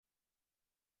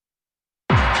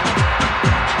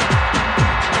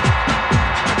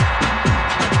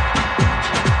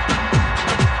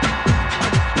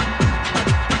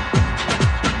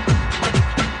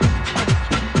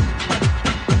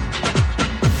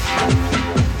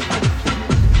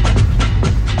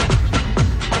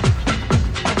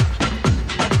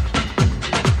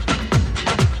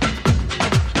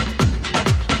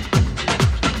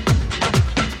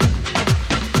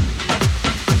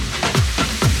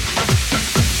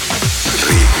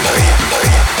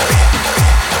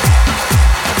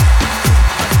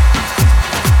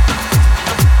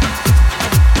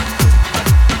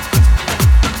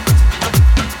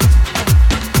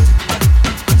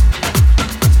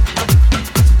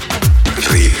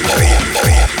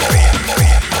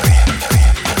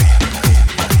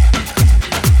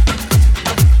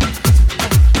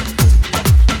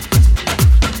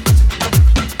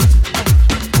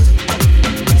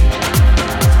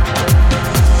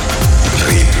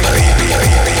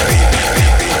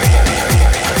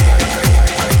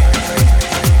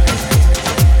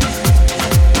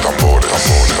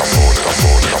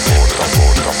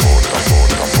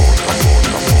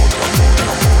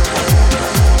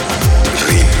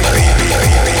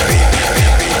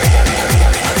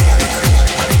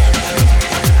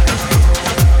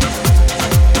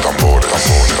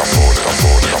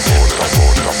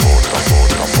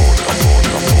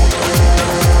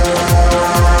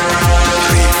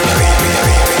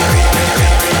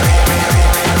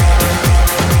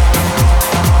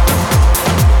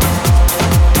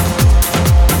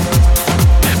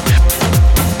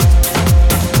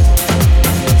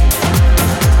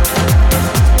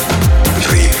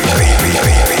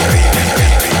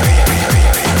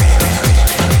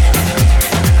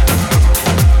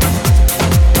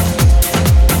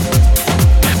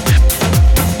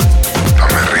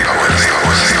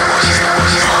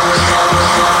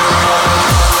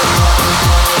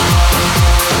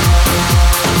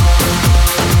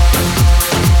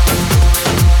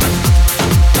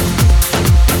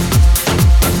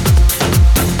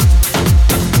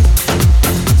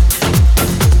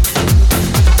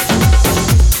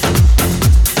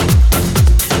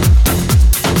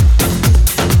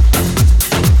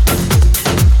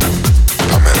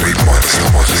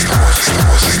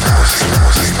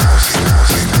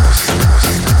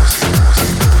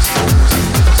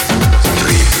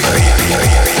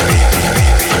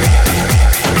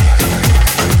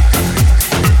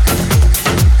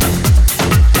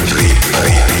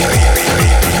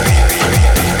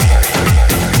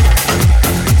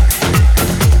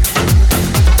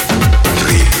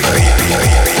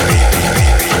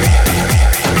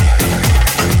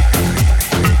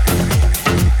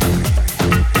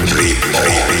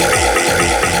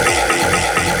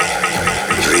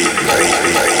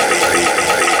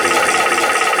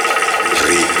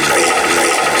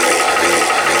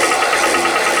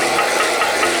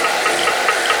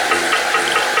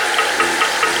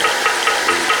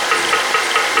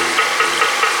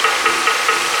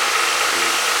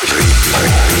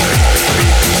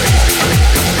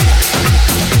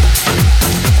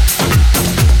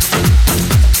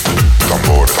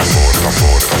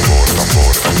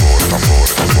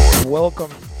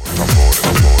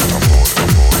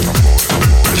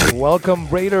Welcome,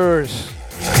 Raiders.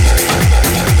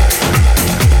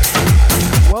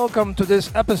 Welcome to this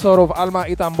episode of ALMA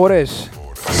Y TAMBORES.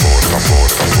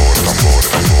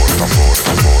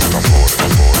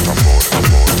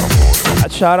 A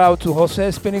shout out to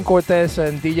Jose Spinning Cortez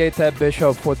and DJ Ted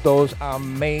Bishop for those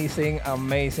amazing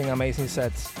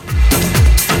sets.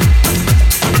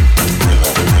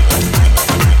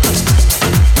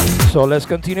 So let's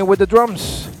continue with the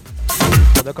drums.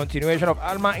 For the continuation of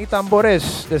ALMA Y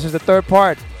TAMBORES. This is the third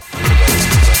part.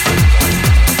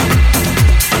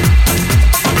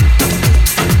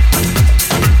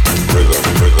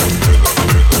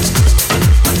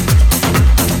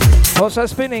 Jose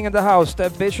Spinning in the house.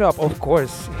 Ted Bishop, of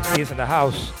course, he's in the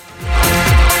house.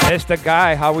 It's the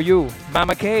guy. How are you?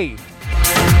 Mama K.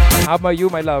 How about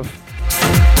you, my love?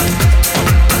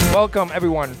 Welcome,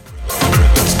 everyone.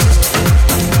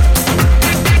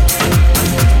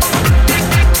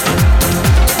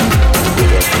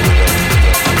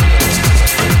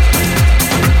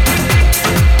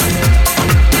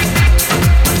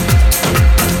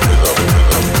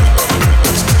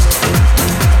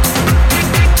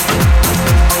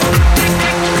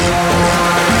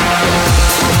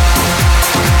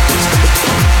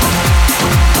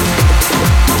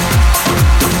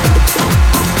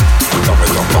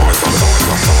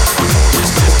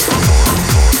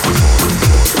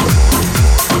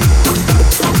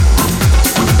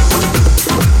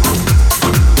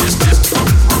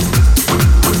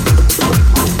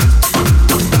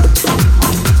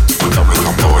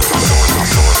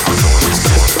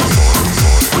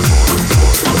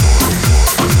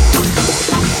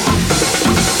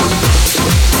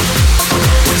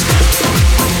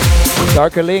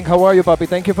 Darker Link, how are you, papi?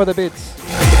 Thank you for the bits.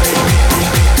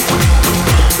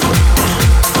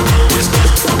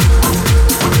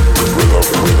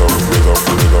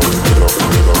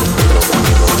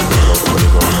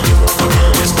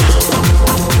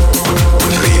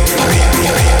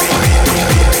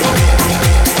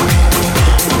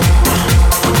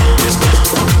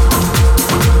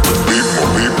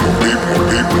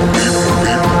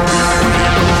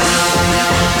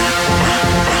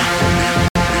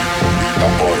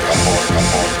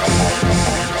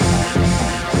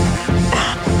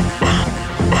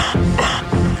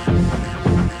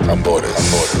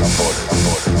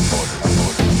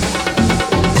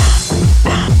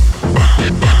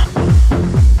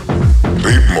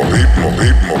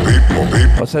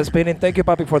 Jose Spinning, thank you,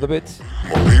 papi, for the bits.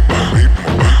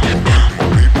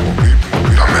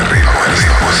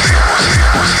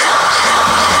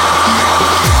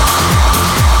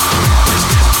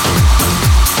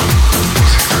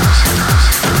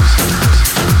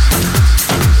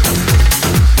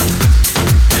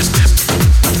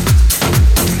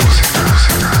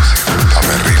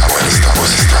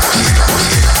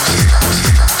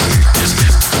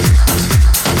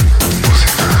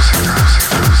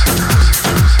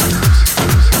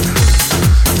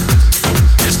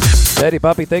 Daddy,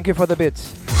 papi, thank you for the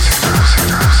bits.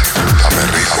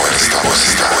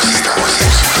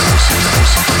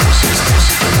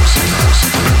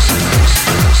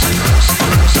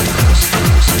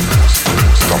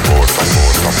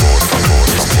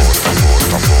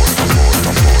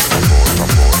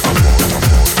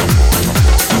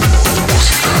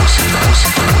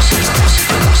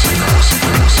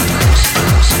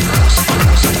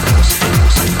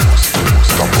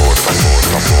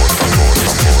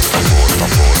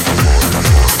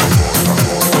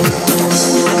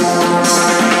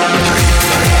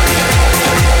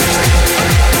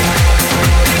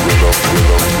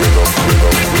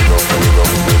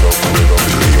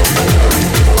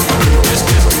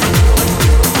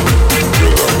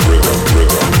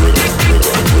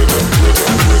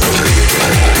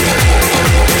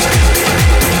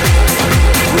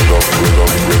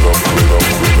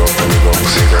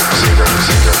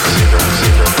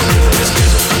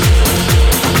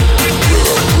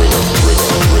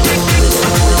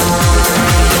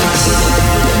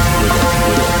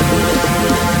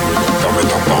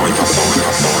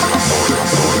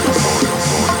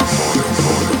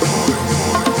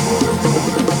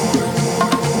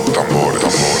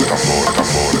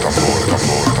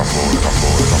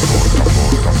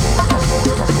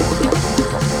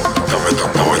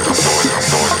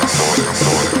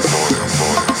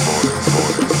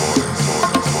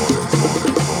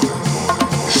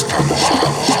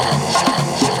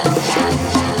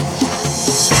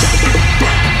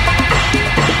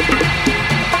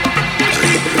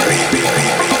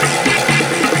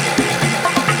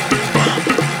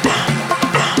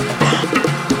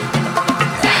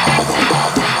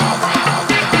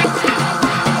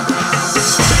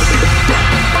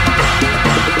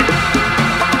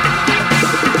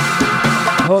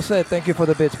 Jose, thank you for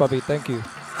the bits, puppy. Thank you.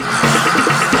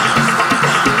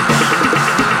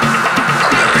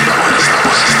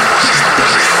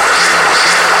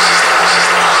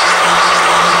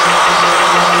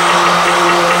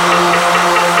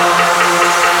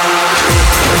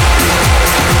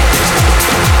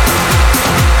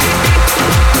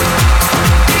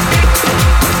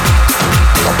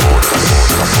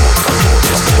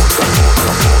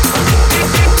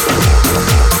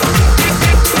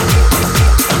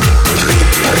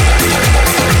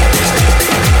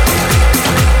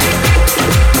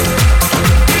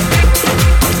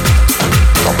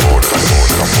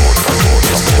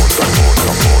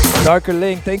 Darker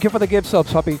Link, thank you for the gift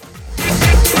subs, puppy.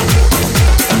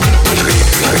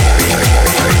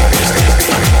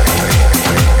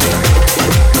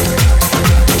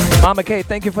 Mama K,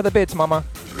 thank you for the bits, mama.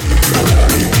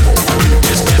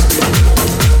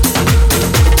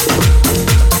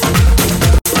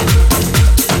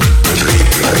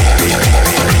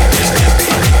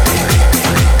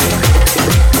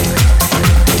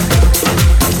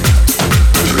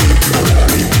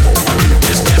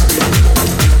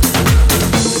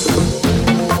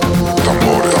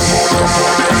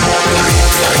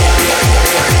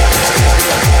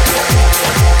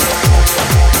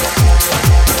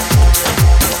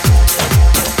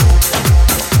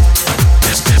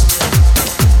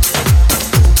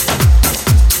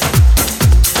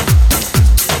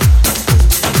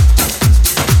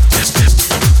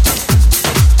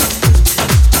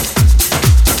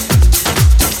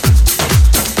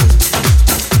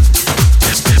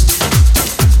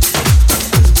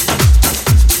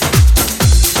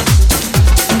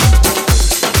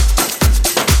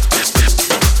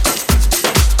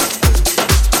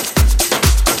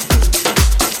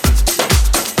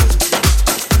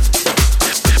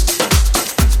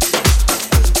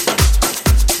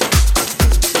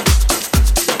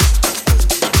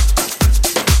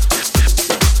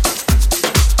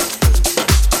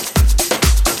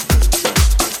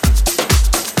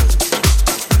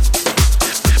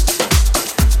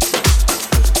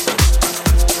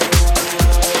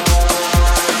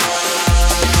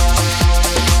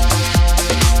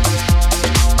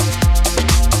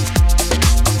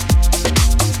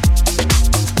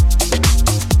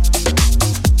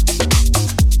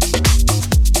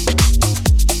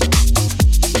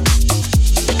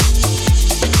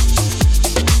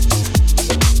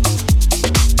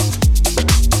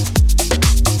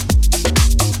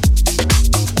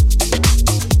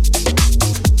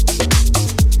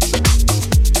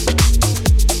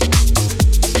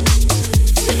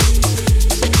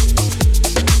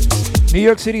 New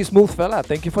York City Smooth Fella,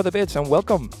 thank you for the bits and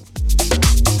welcome.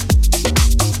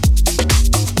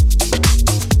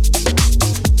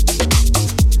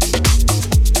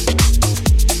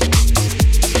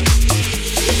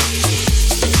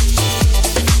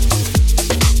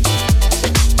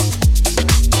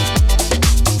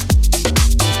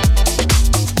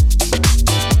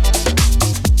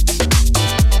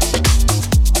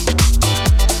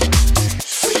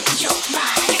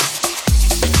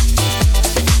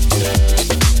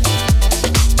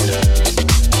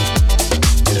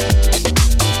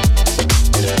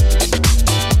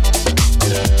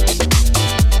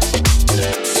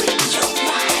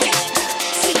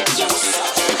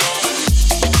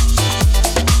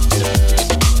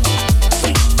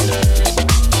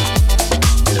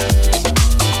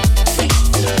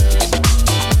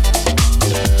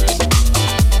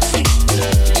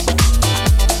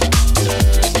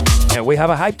 We have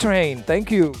a hype train.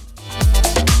 Thank you.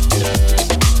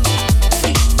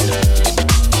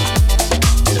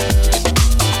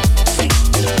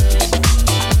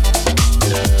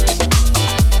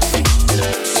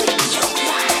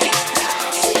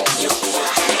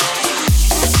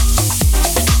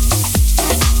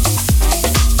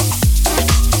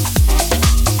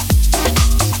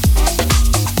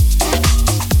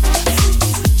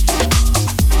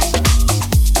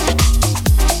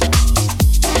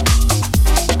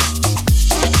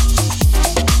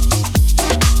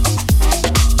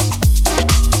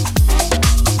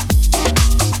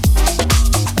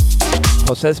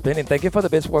 Jose Spinning, thank you for the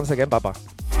bits once again, Papa.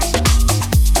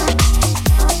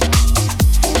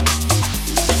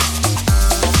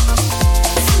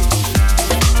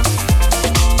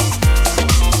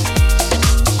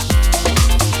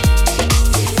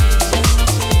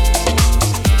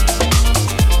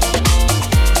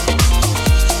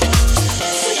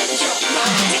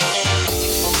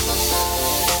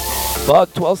 Bud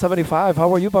 1275,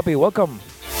 how are you, puppy? Welcome.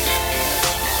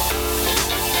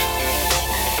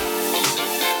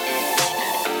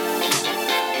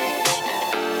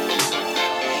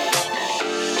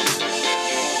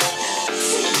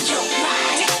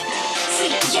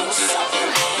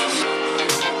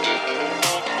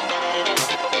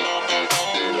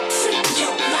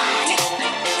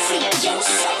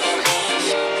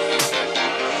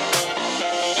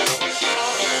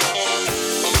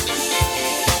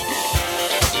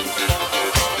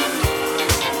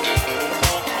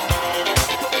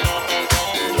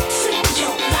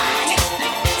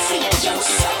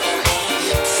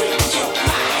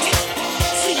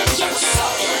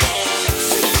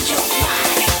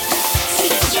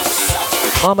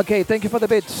 Mama K, thank you for the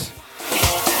bits.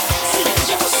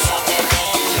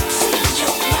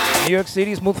 New York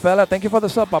City, smooth fella, thank you for the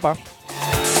sub, Papa.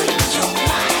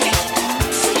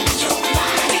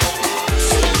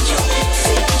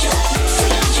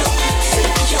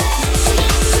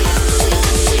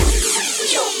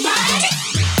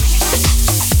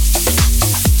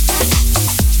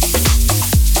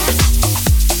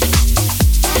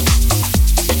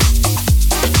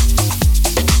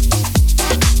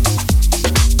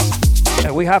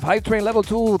 And we have Hype Train level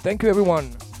 2. Thank you,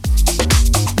 everyone.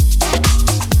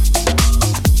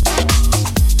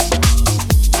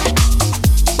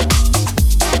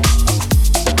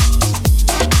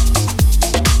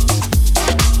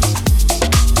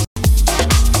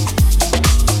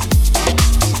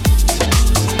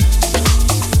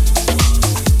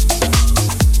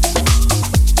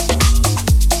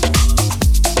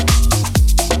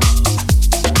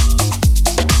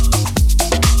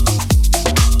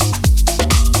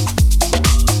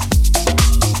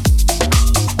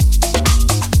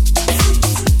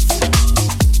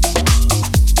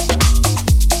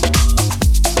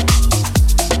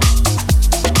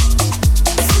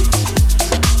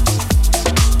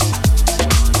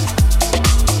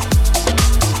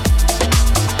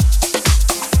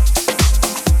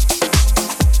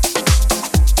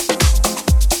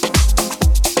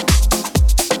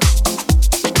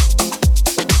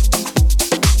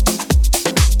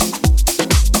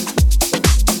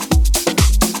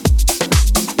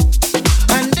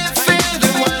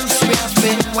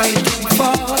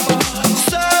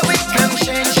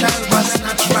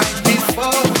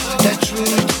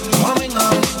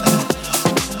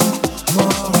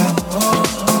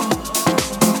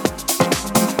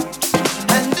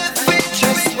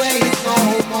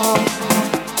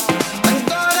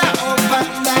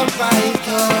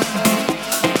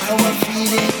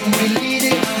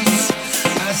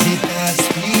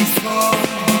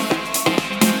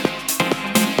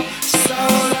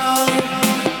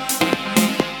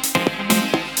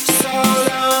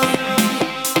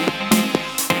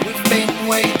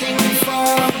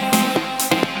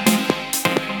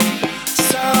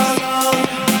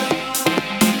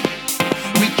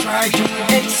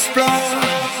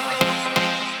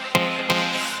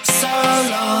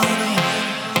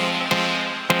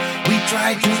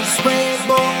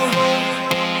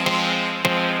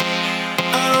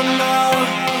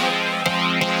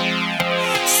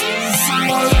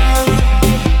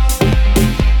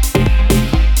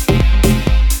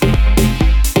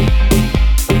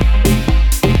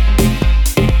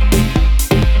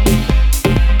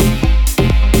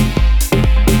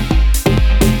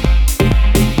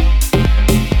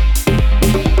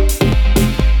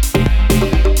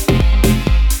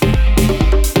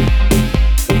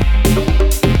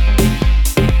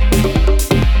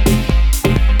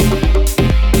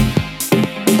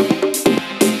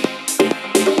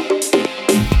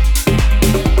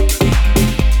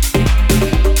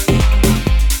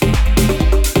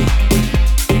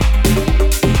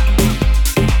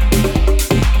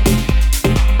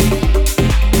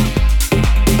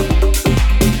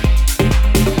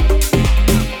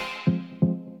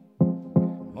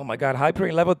 God,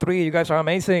 Hyper level 3, you guys are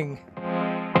amazing.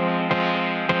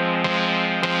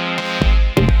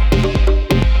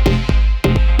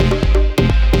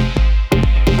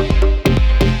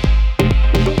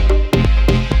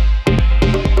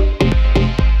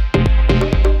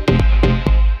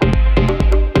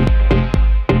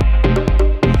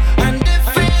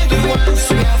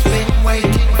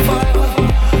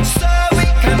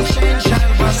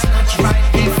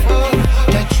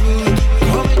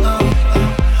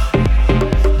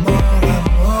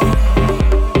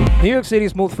 City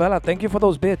smooth fella, thank you for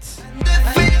those bits.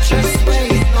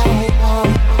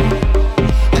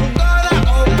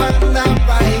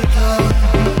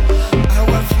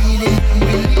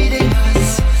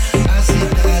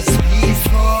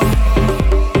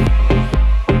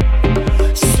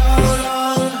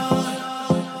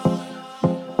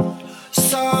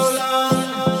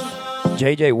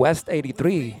 JJ West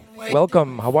 83,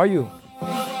 welcome, how are you?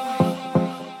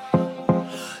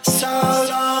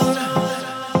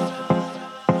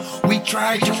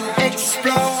 Try to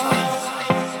explore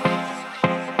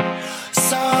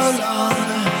so long.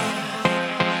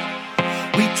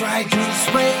 We try to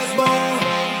sway more.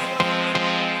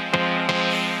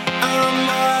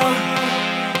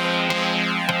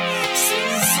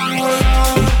 Since so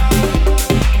long.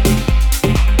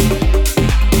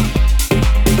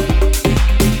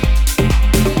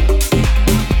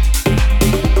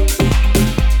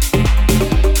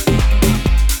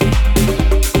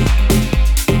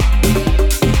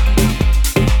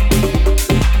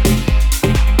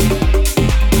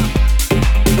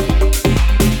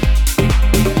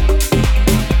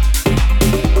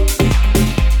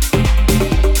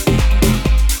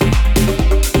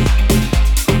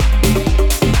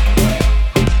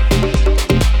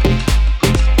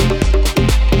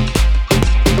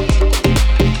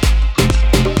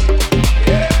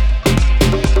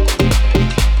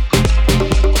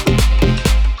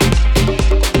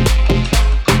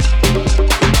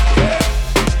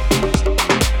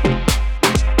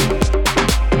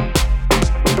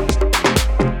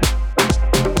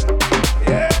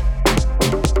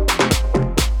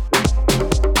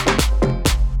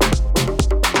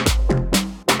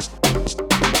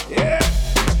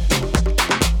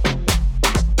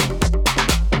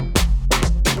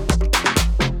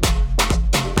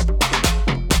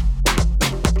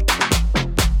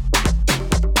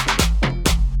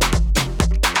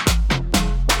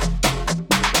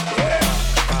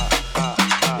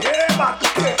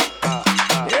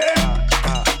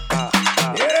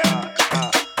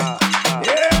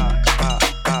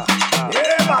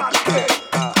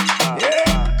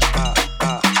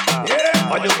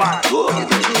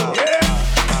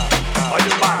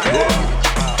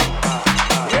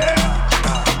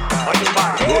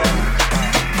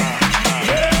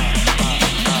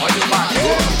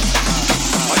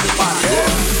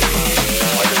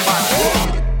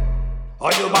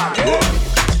 Are you back good?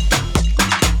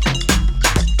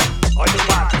 Are you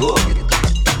back good?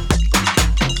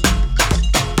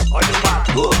 Are you back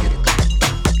good?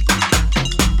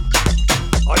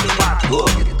 Are you back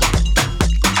good?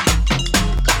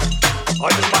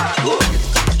 Are you back good?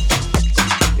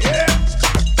 Yeah.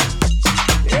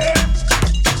 Yeah. Yeah.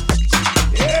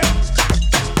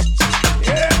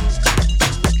 Yeah. Yeah.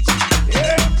 Yeah.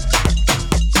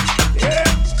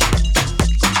 Yeah.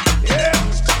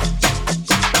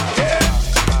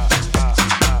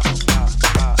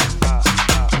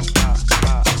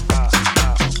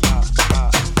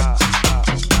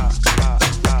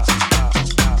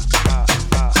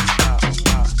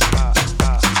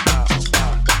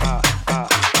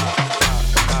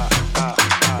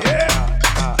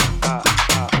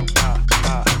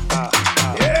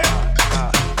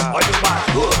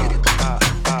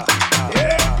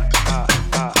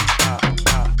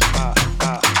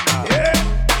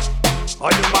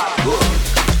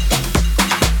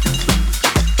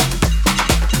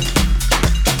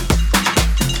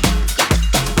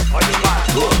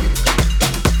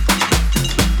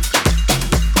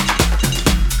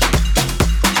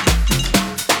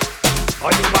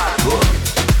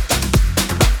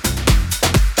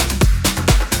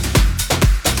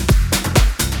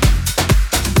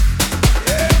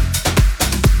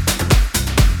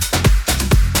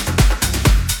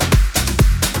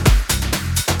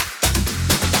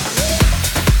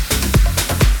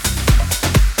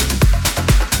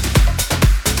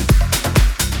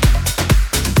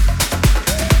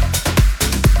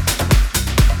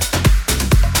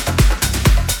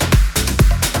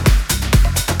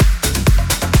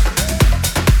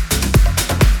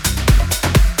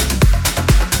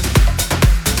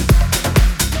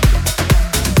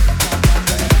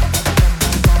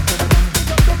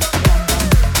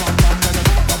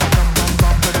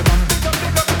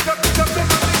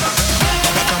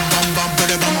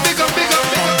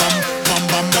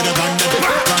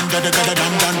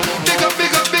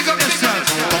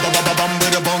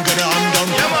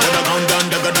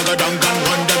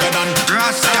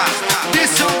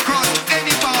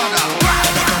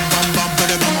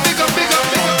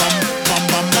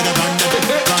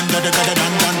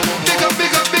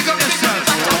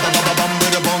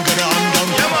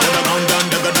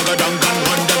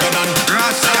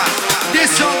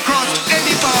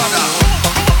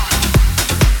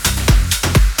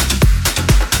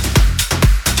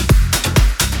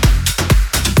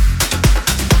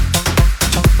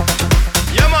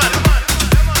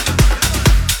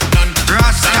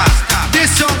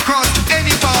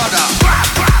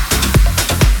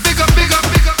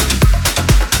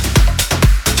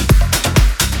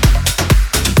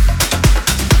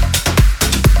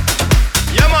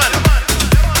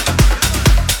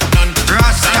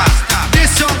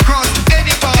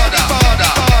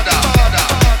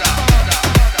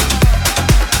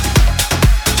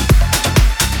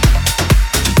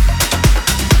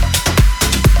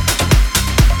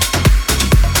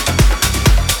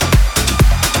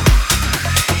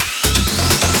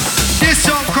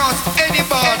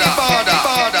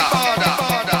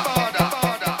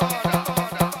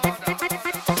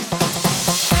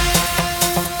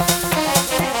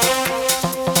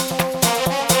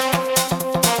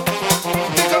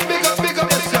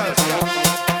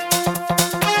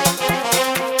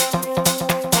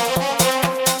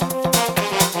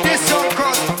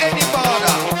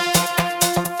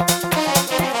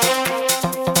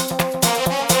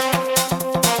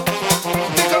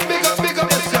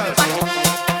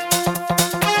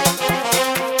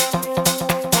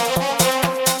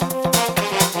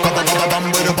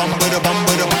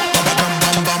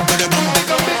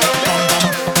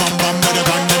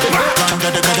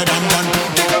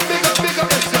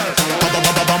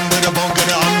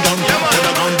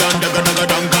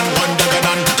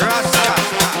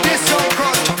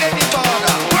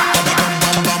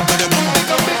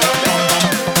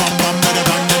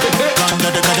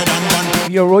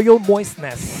 Your royal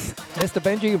moistness. Mr.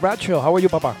 Benji Bradshaw, how are you,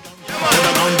 Papa?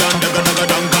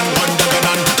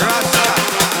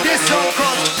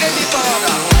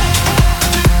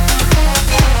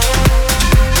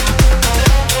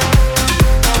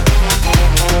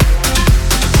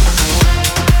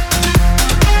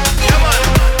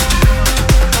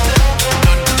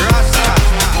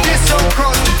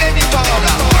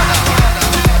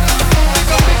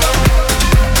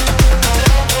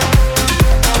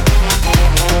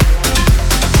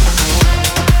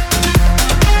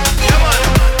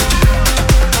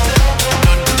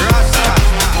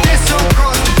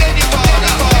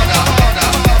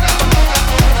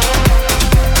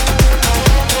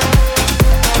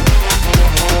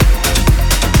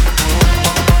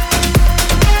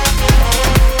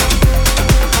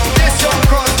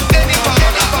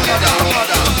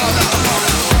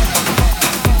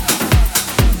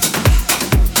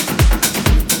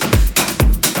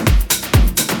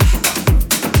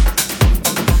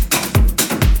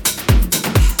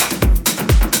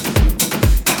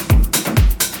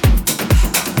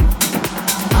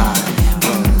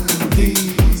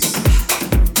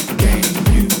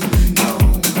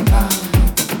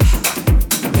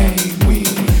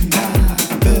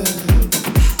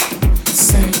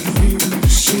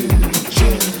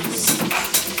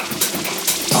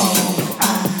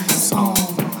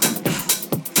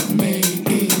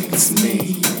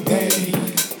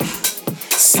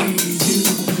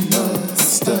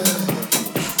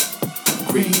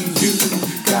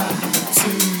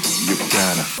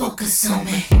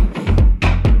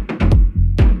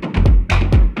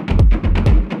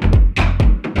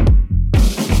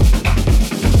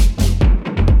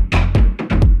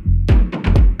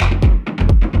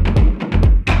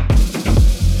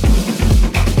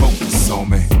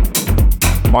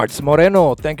 Marts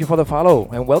Moreno, thank you for the follow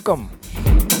and welcome.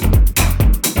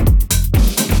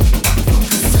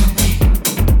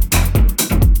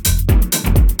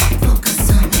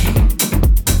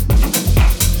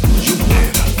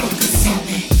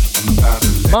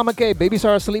 Mama K, babies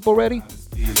are asleep already?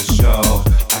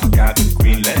 I got the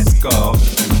green, let's go.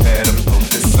 You better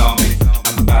focus on me.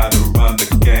 I'm about to run the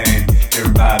game.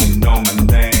 Everybody know my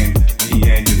name. Me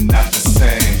and you not the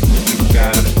same. You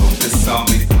gotta focus on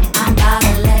me. I'm about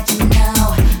to let you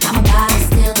know. I'm about to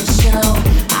steal the show.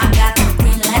 I got the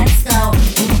green, let's go.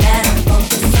 You better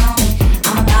focus on me.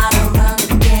 I'm about to run the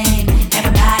game.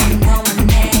 Everybody know my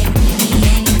name. Me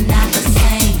and you not the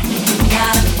same. You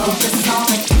gotta focus on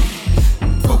me.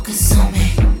 Focus on me.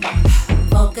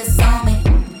 Focus on me.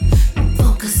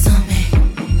 Focus on me.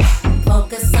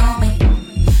 Focus on me.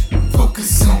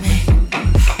 Focus on me.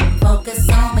 Focus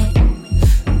on me.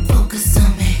 Focus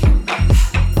on me.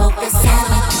 Focus on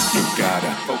me. You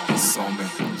gotta focus on me.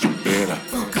 You better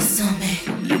Focus on me.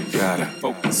 You gotta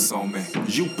focus on me.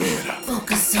 You better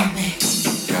Focus on me.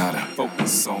 You gotta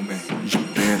focus on me. You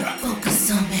better Focus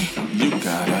on me. You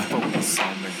gotta focus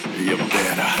on me. You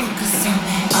better Focus on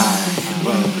me. I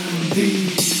run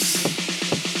these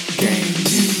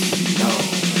games. You know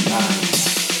my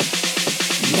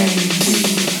name. We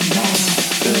not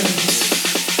the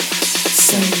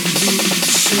same. You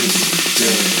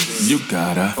should You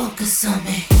gotta Focus on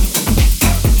me.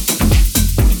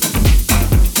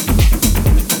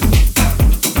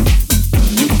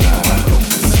 You gotta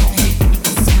focus on me.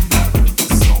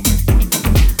 Focus on me.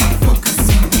 Focus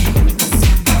on me.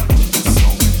 Focus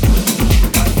on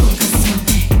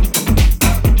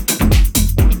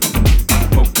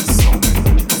me. Focus on me. Focus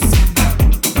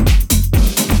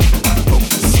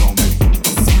on me.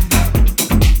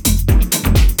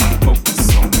 Focus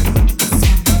on me.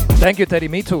 Thank you, Teddy.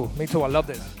 Me too. Me too. I love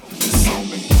this. Focus on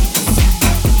me.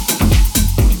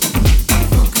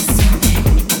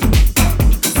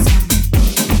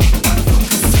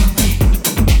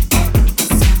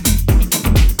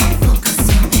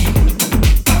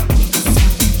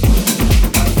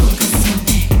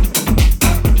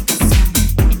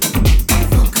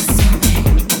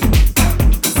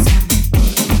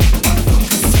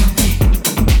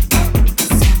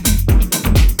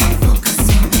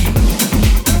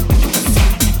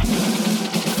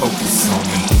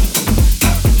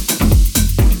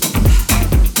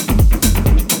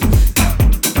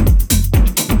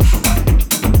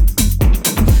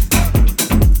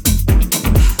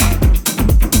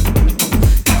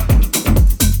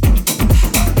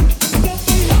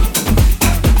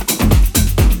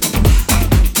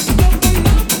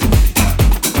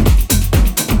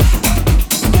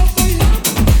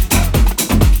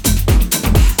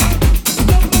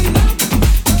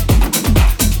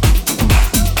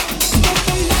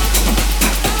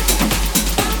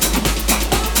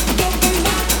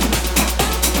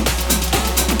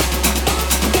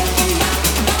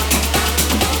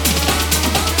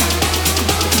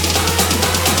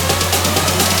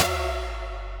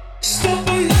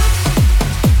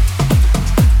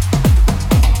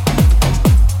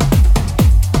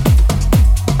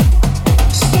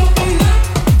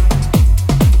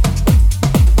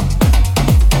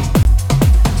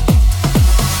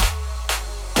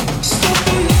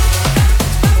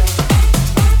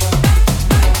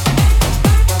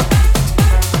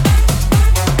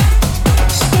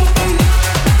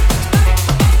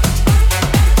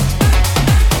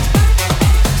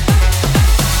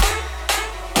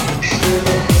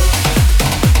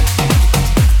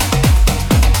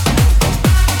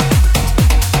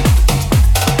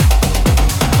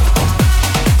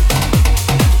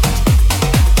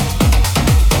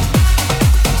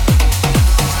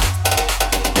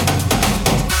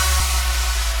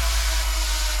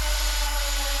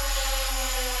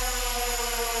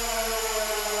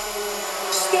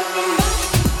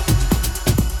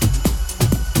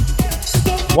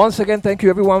 Once again, thank you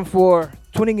everyone for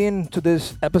tuning in to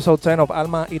this episode 10 of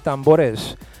Alma y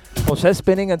Tambores. Jose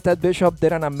Spinning and Ted Bishop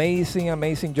did an amazing,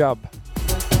 amazing job.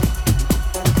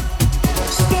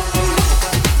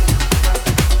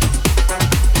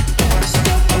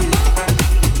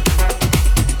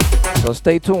 So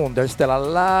stay tuned, there's still a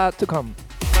lot to come.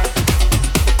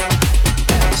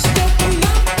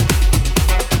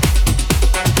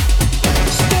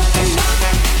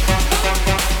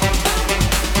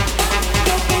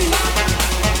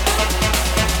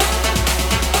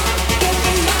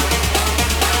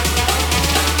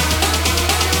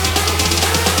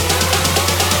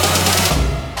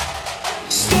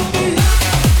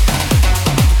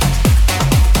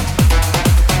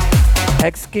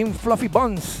 Hex King Fluffy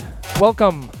Buns,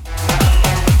 welcome.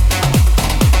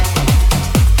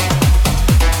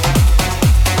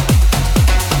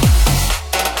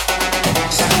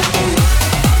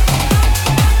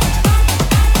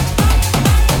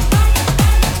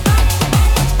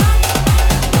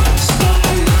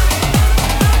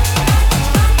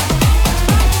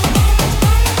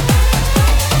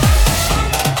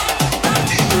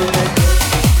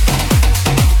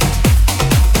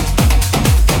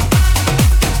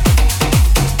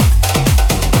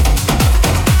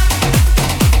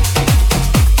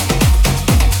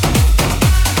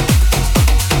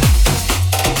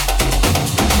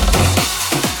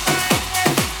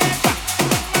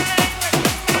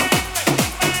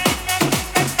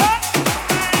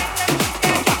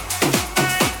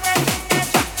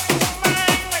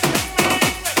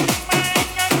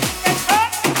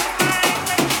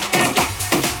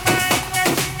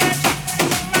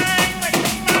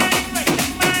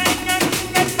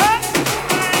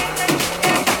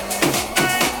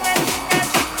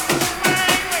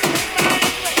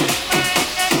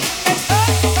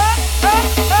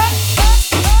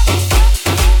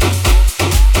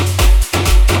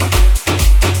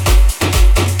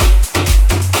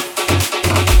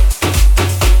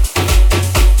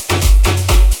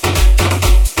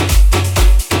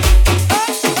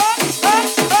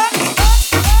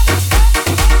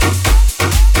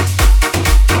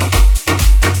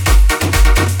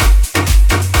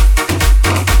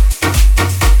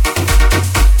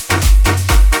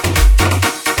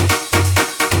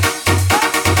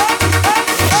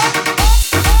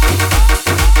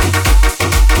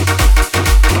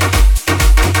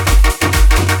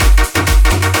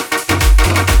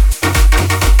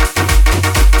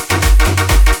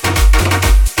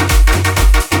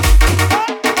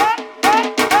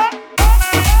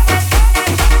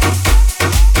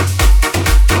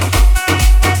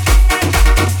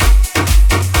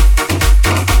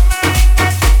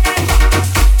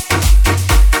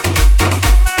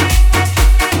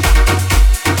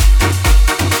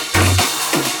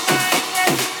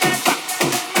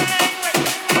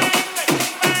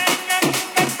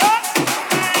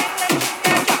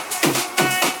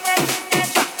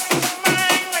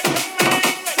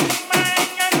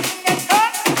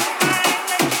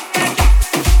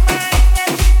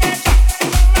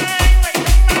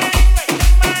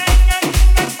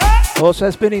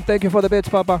 Jose Spinning, thank you for the bits,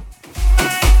 Papa.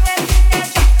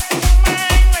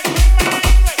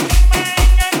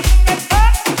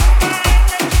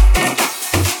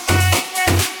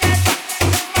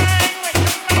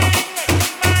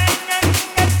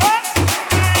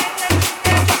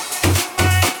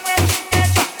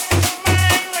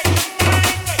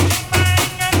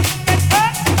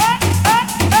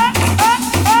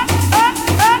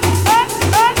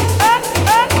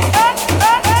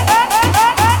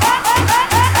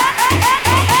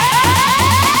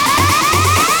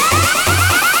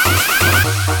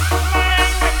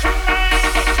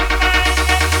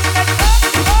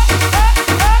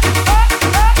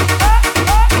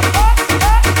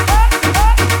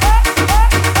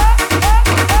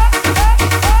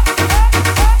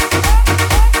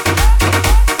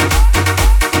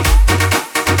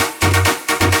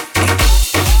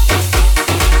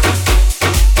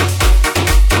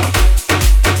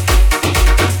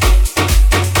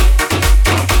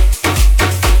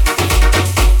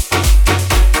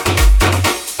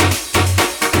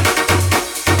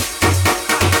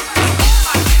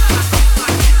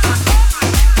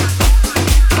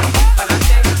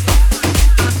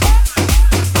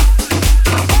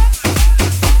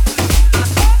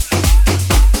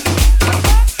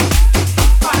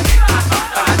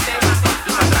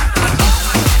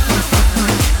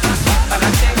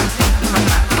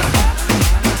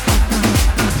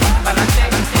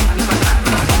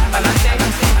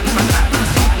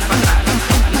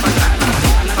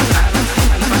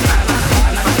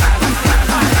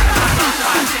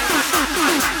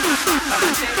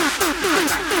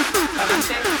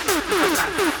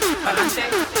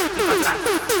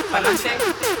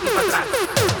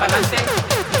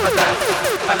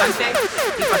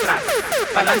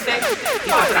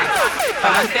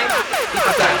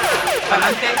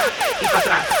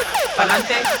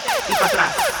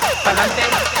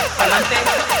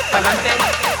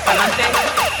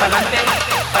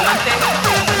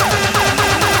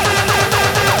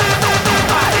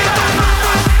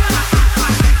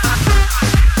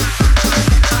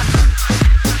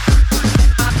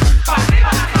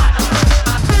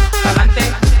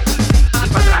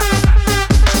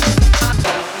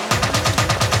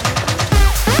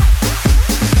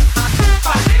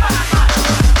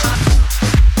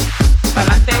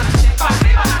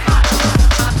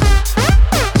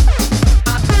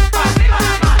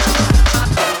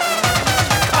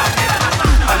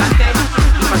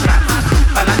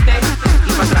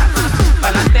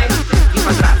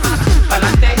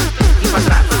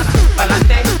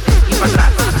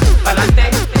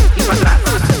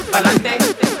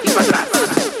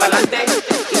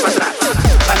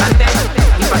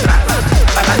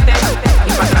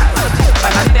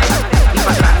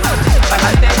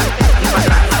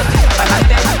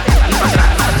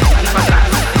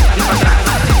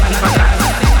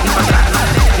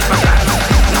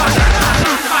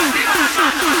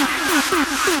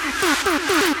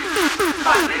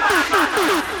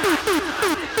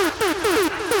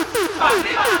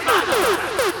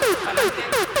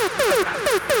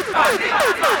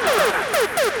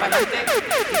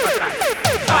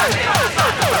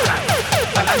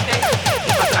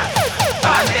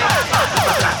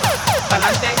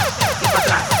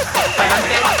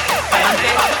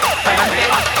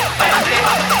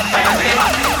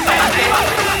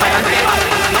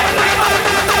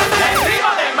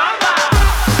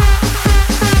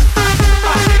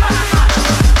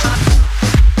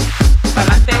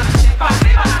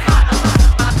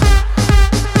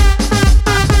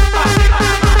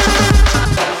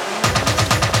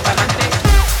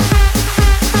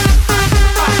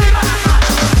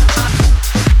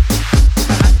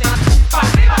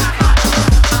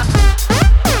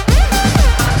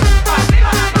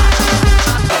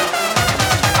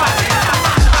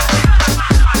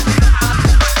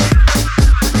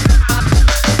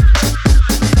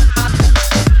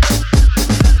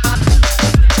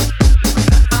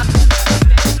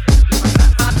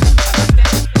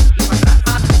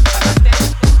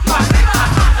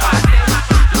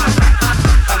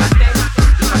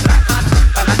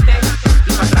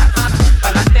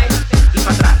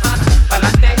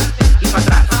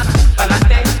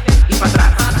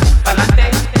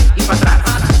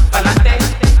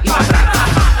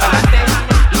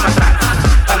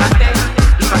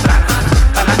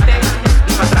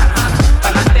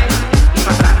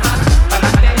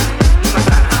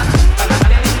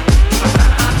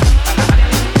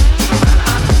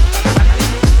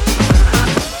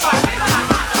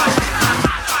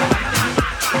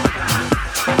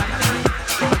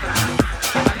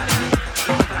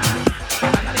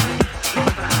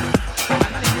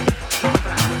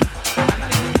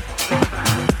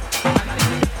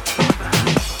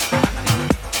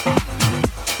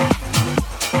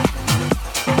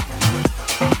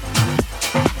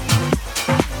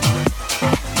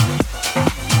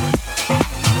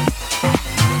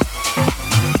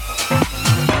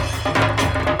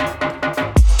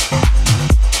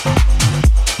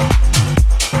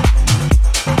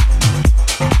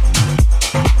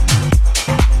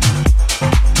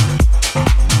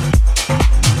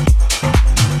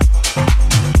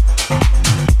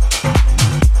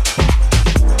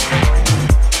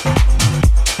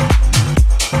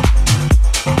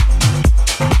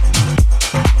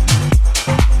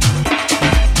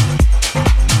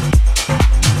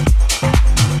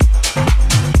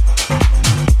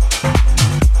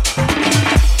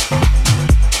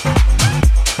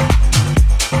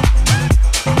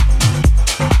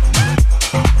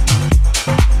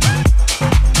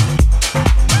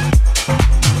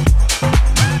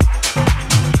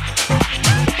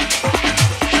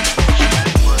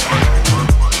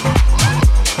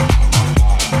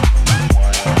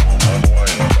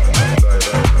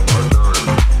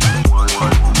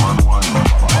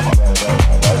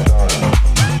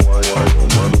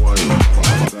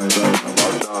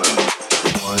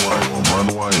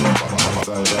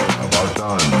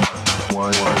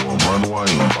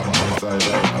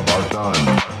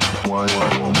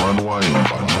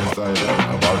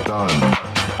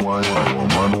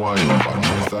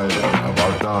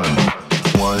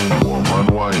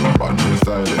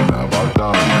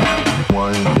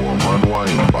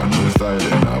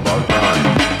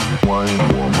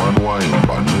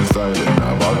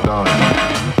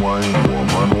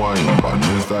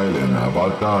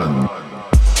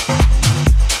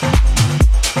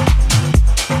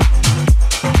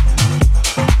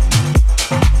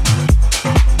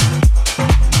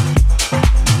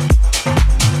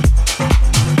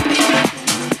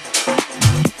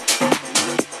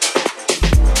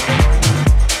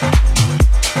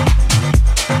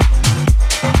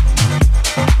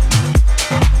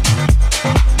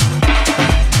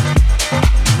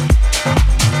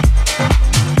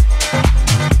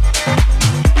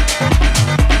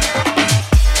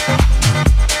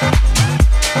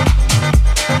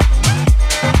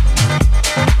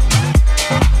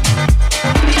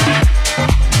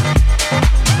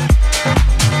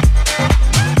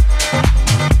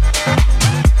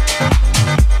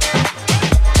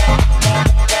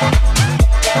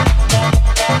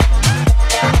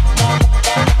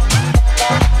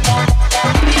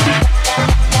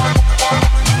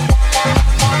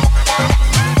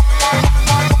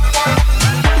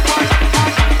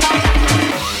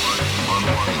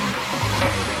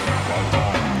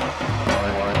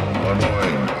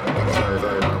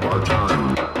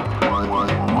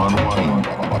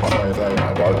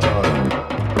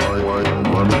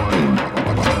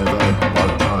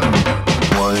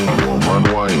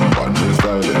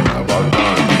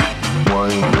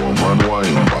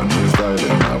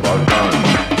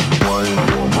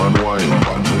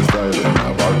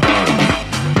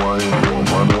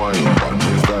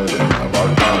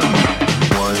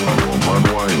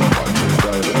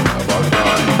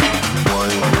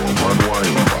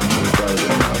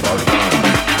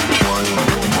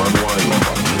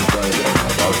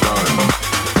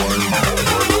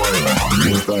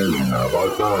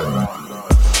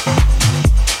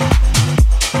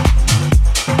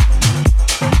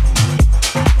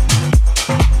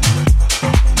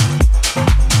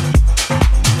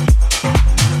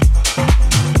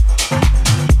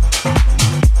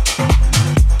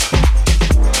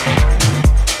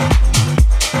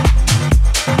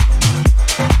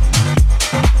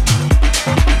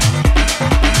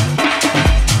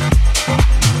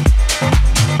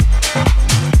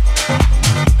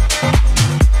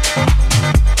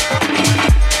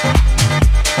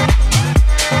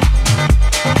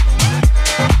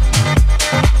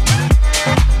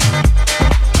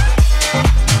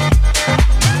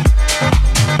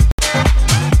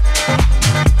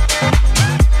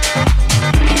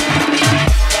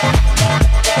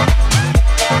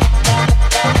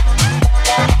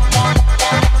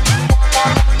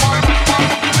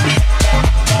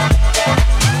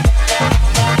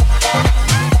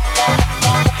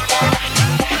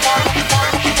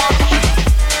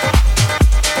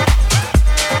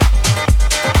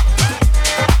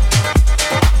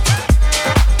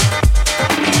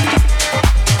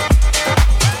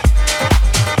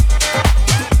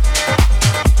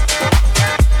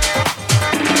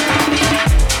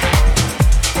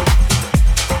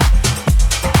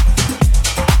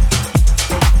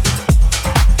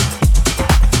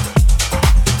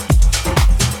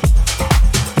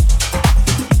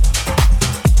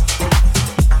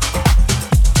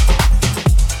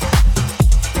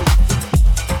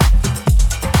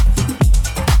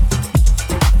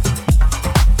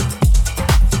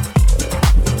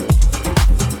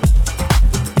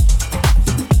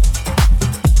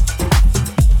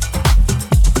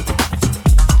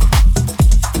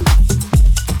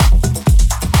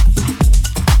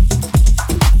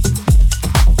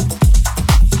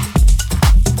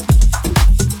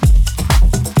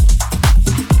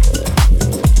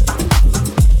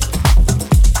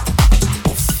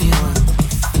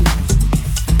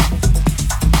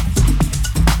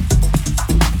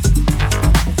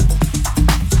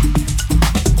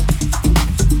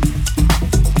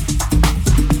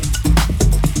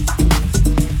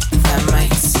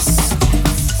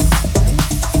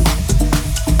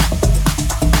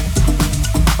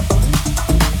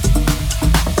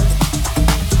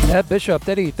 Ed Bishop,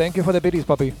 Teddy, thank you for the biddies,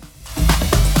 puppy.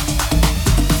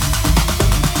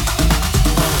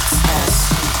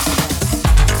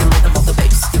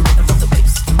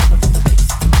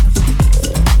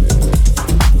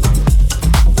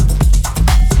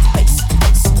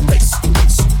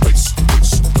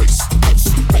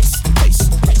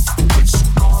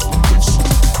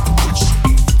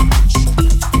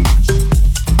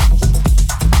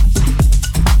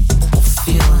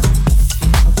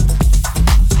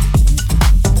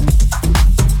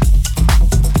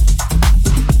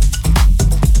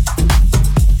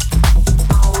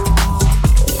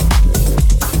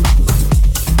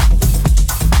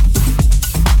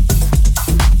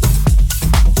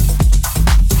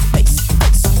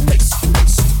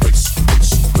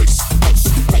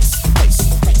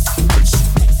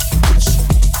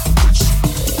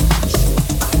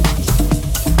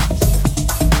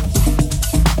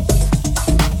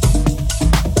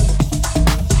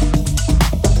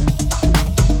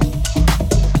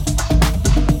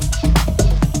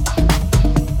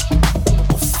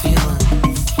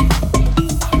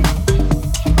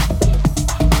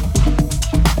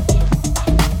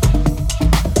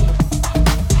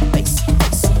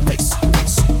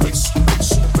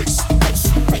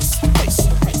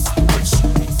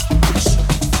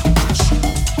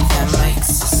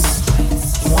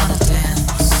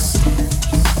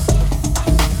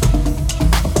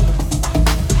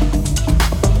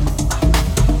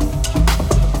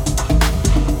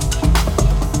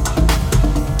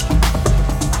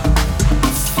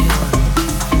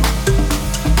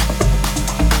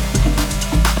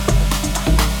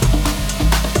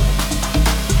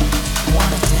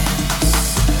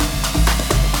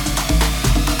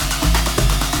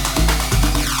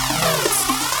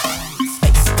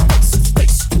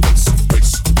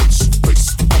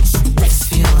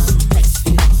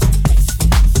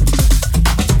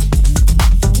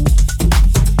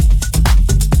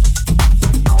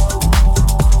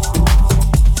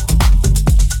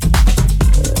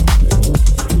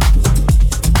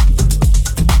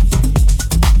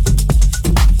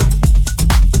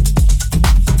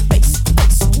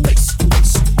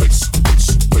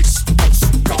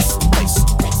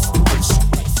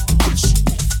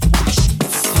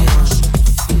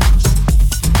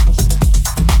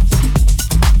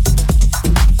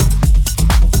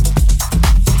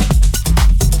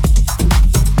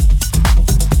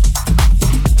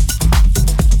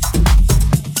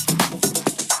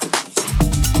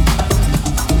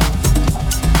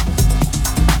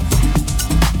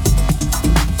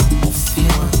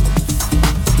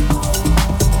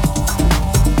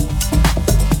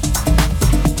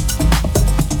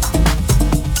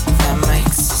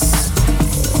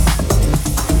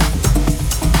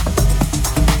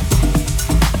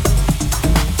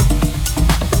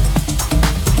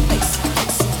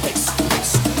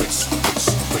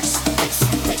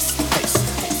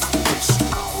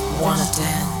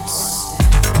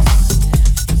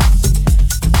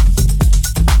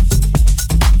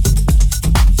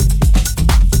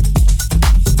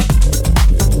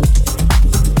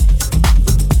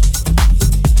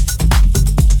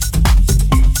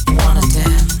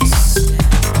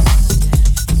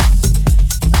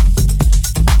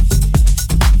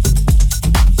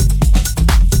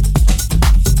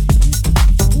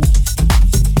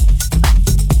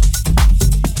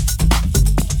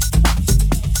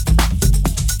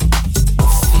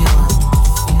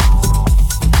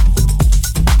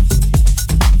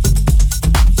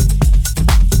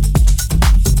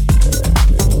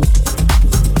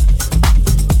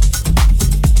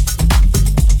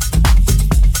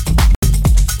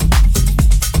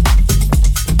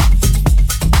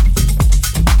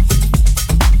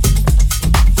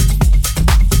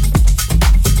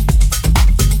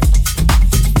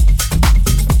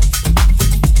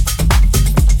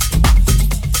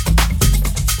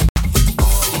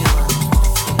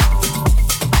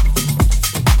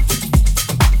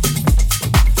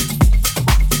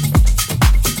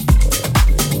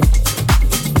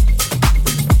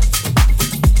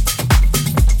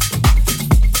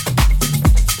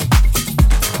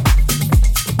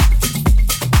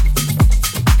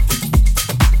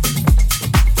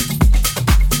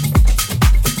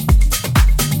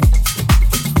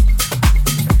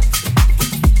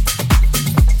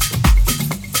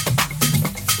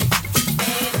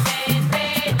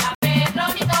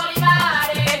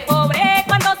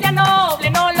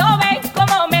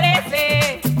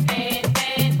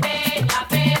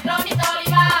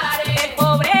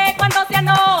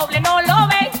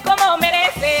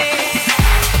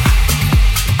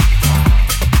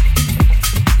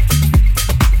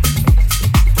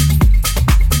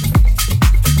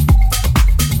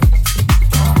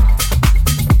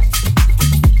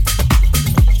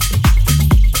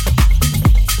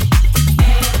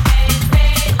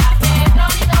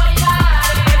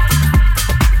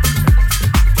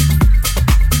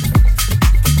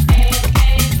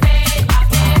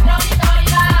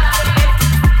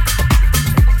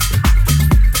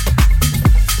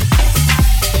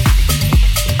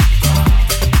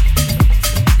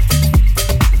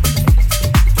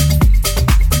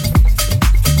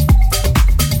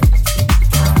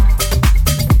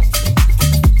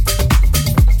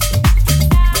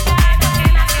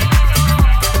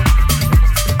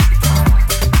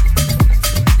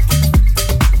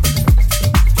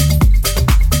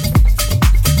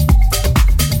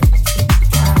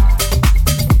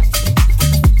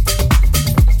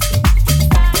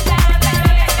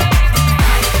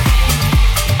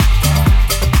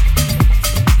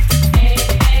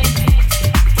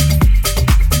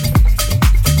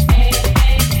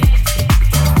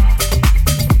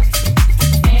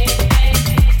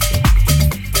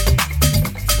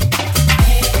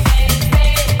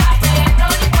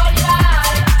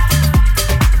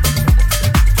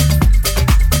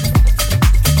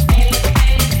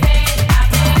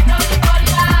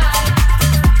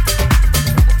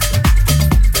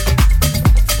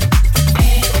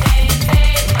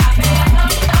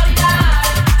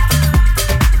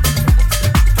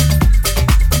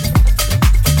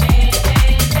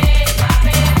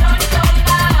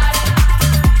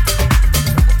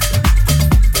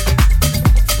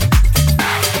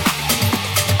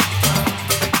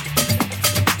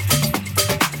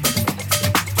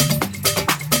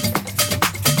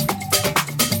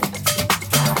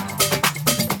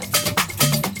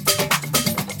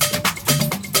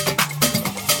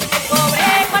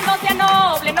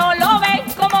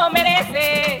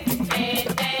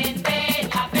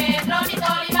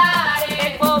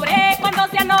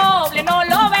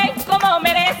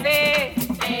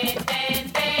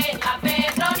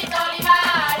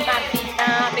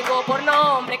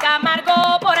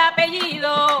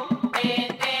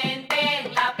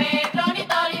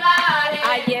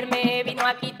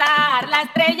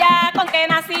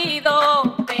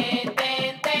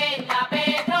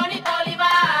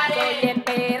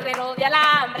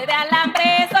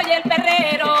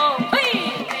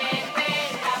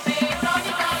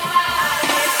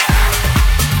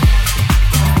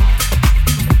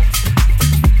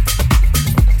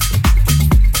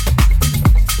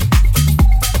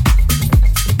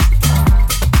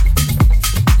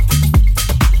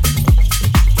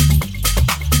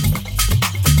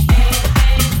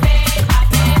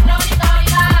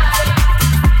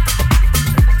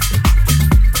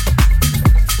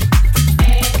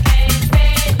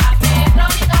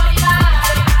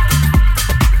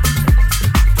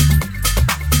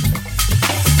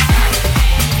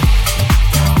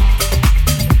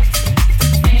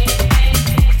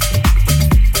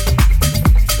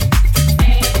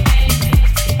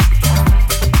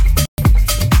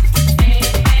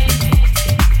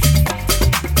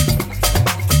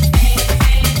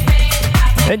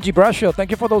 Benji Brascio,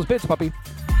 thank you for those bits, puppy.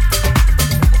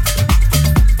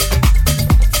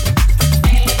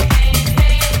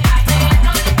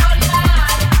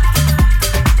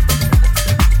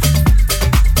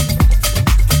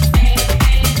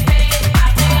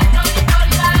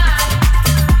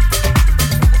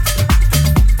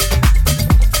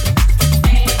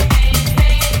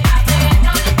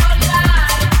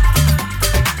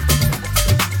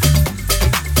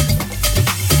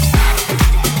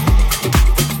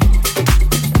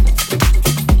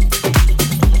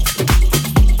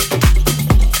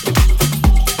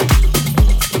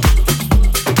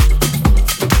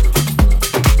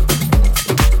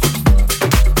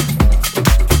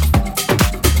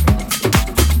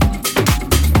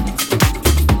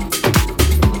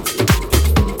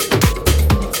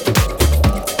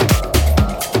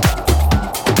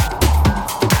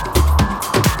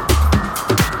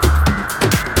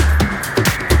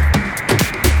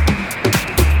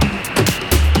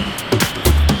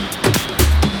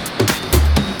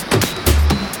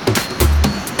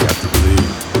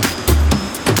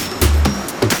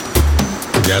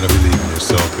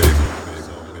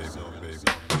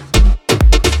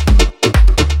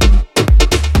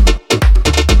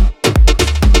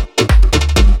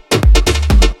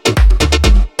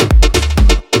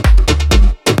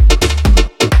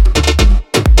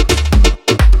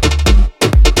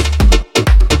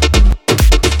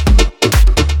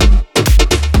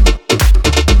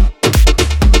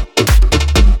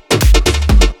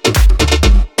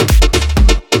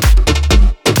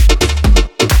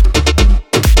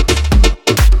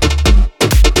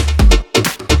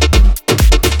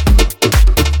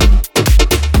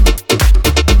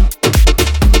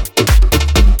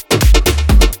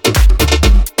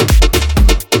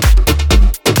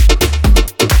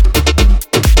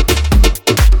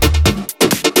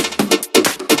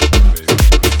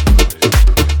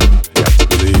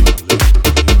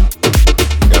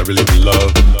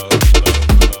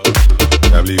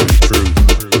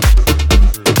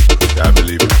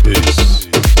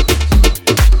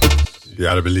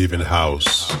 gotta believe in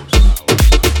house.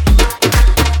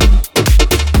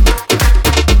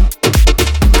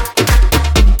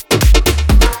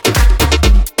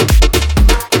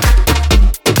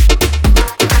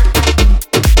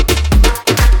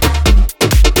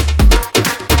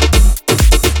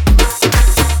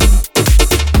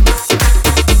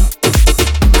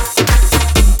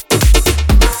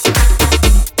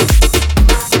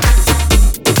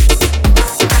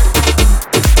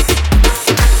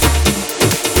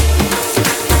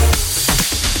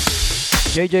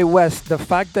 JJ West, the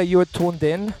fact that you're tuned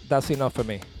in, that's enough for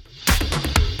me.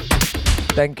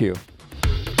 Thank you.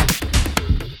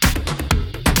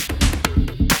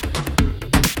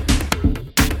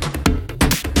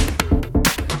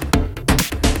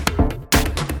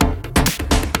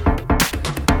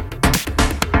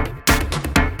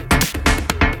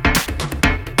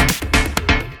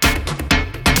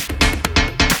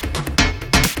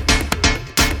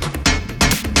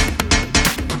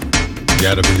 You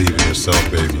gotta believe in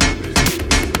yourself, baby. You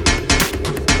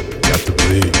got to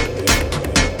believe. You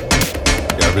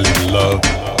gotta believe in love.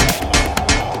 You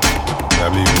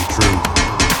gotta believe in truth.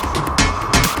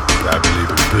 You gotta believe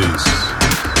in peace.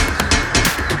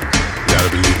 You gotta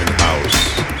believe in house.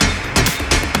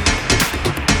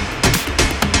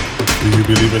 Do you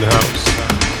believe in house?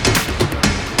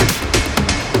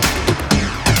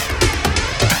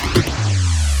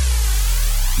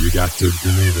 You got to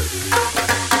believe it.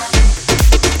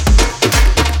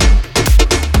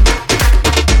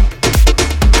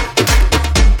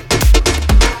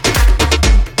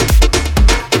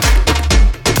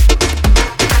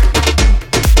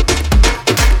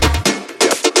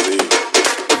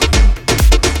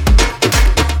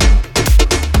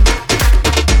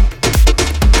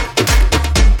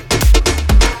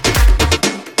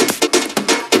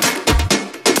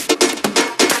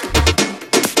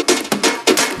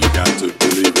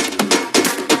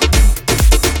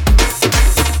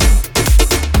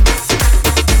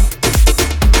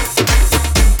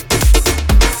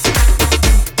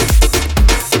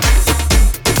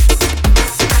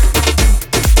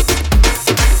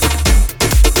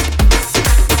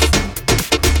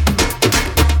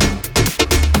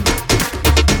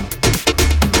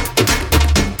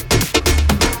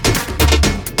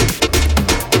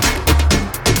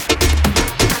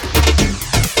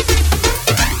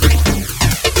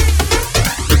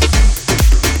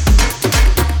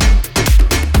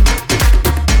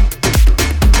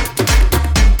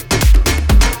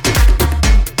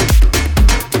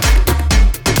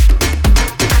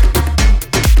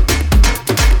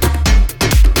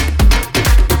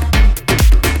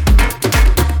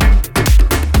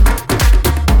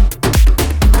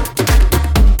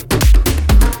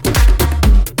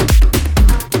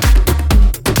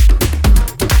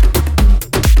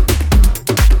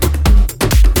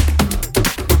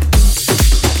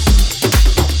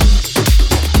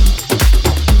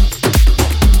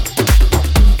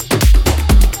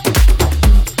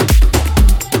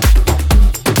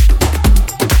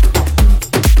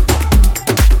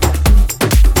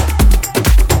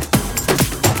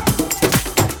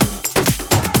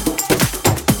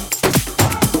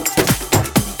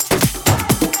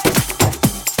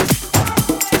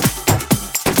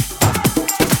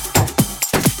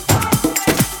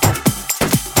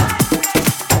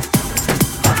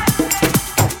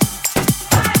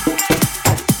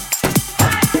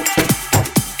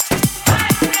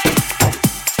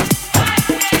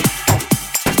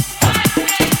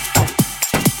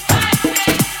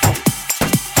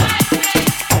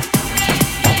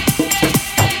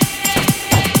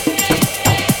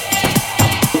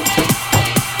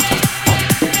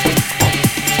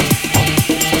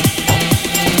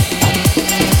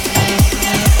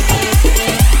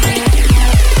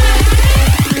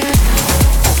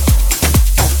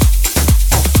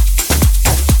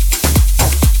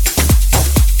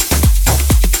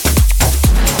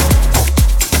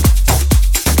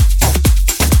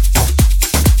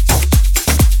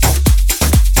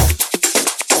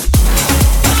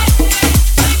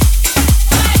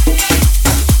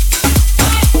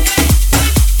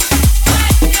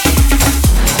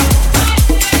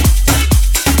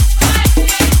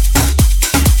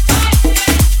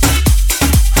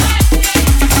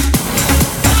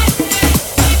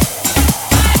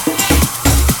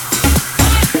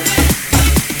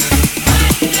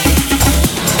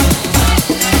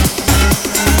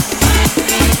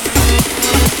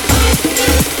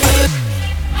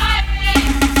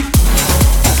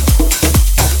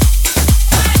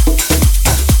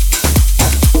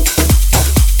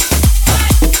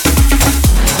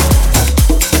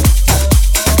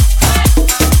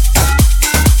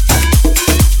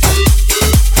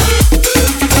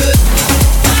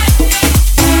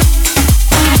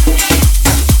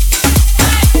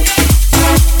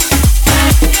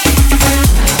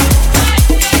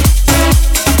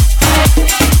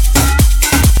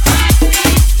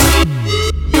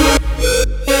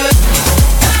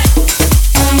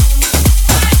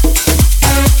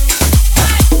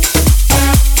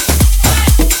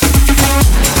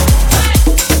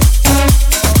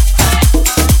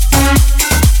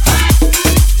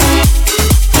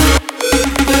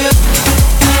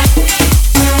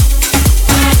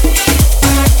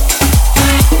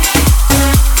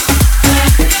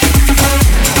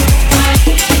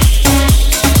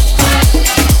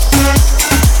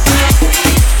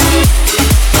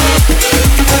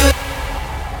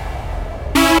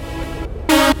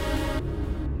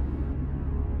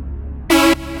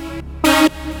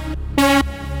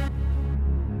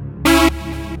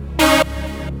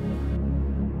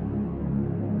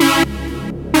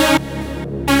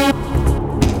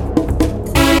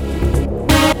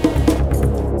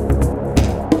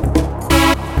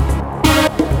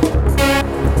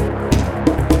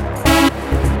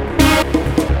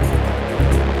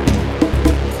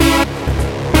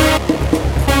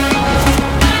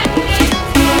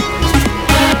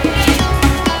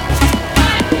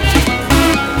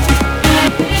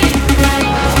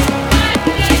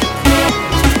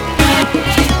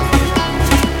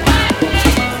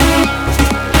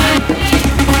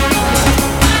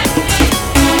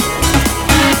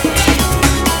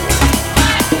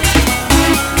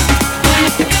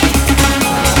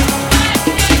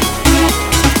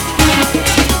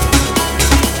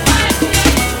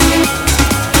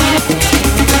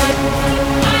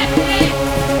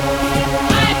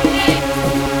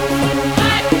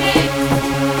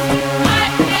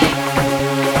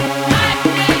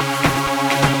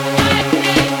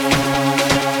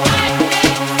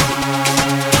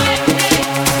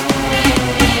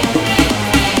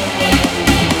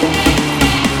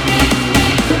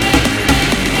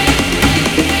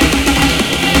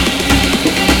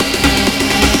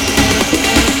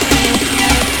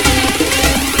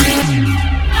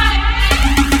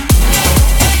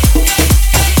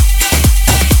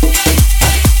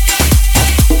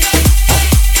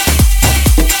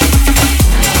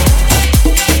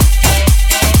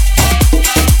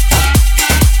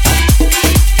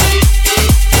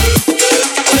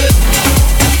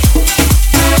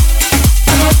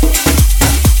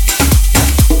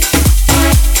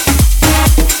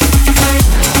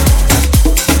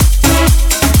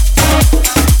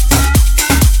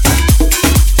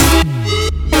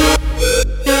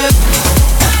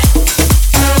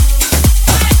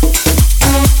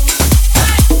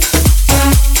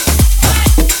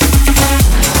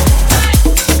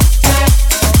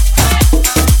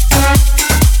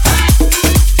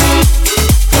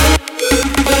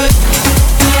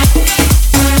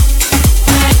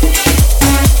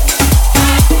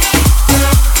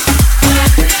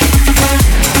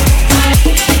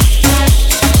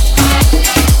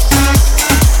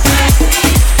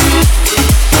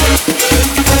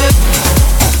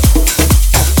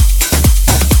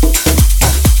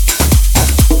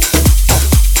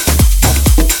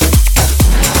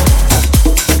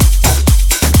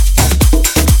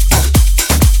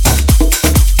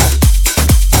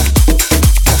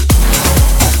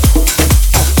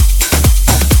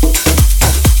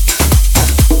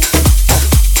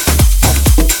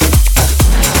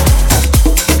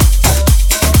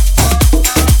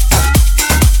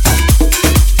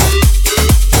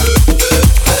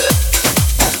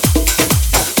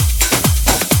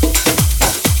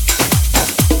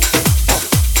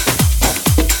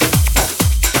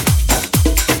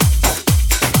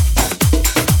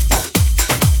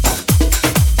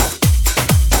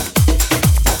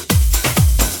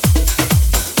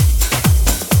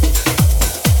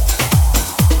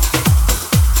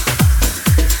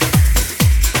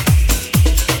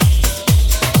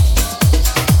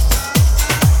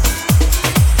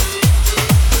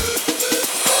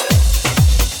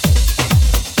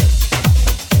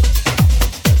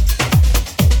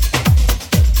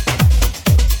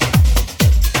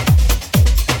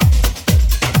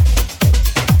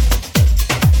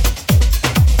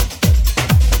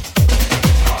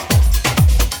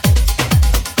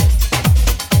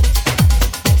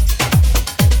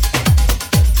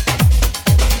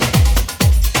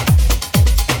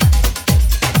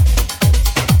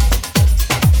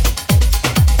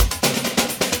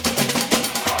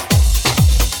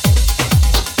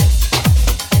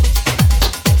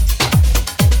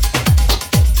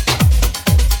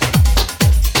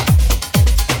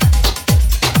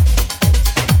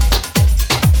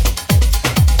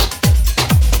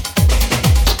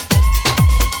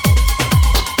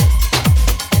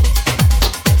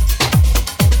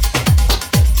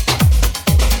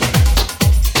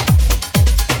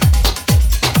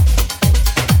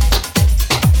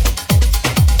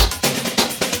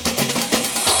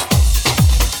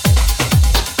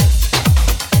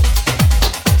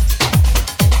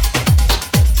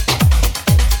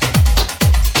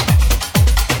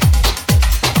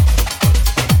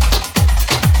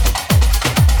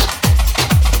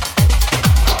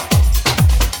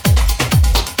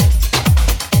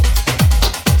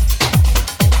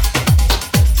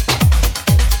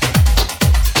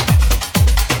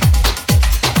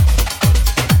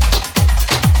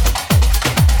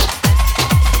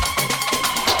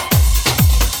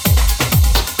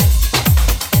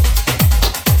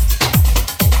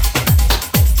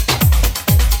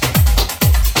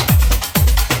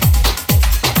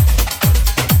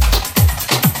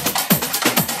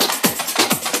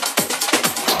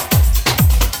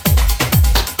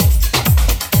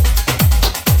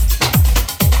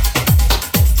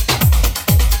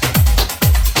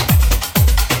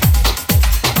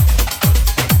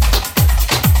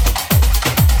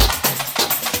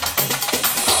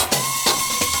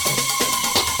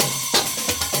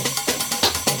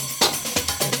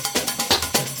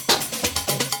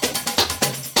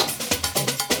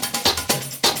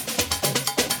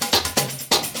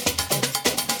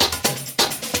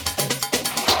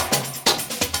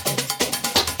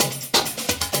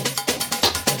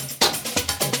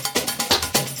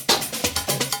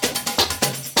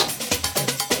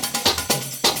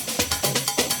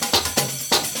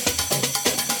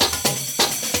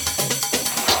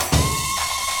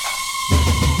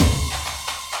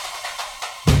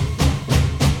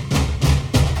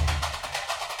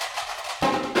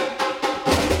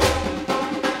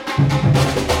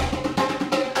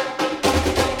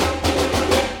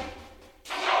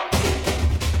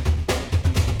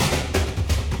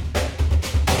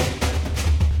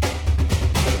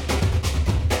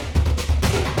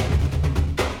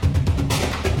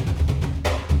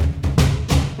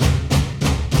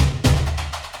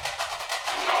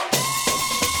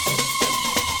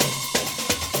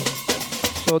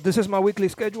 So this is my weekly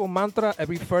schedule mantra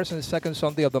every first and second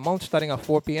Sunday of the month, starting at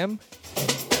 4 p.m.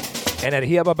 And at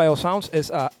Here by Sounds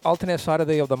is alternate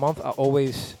Saturday of the month. I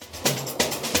always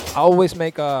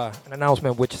make an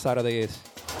announcement which Saturday is.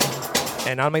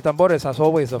 And Alma Y Tambores, as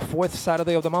always, the fourth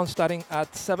Saturday of the month, starting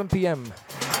at 7 p.m.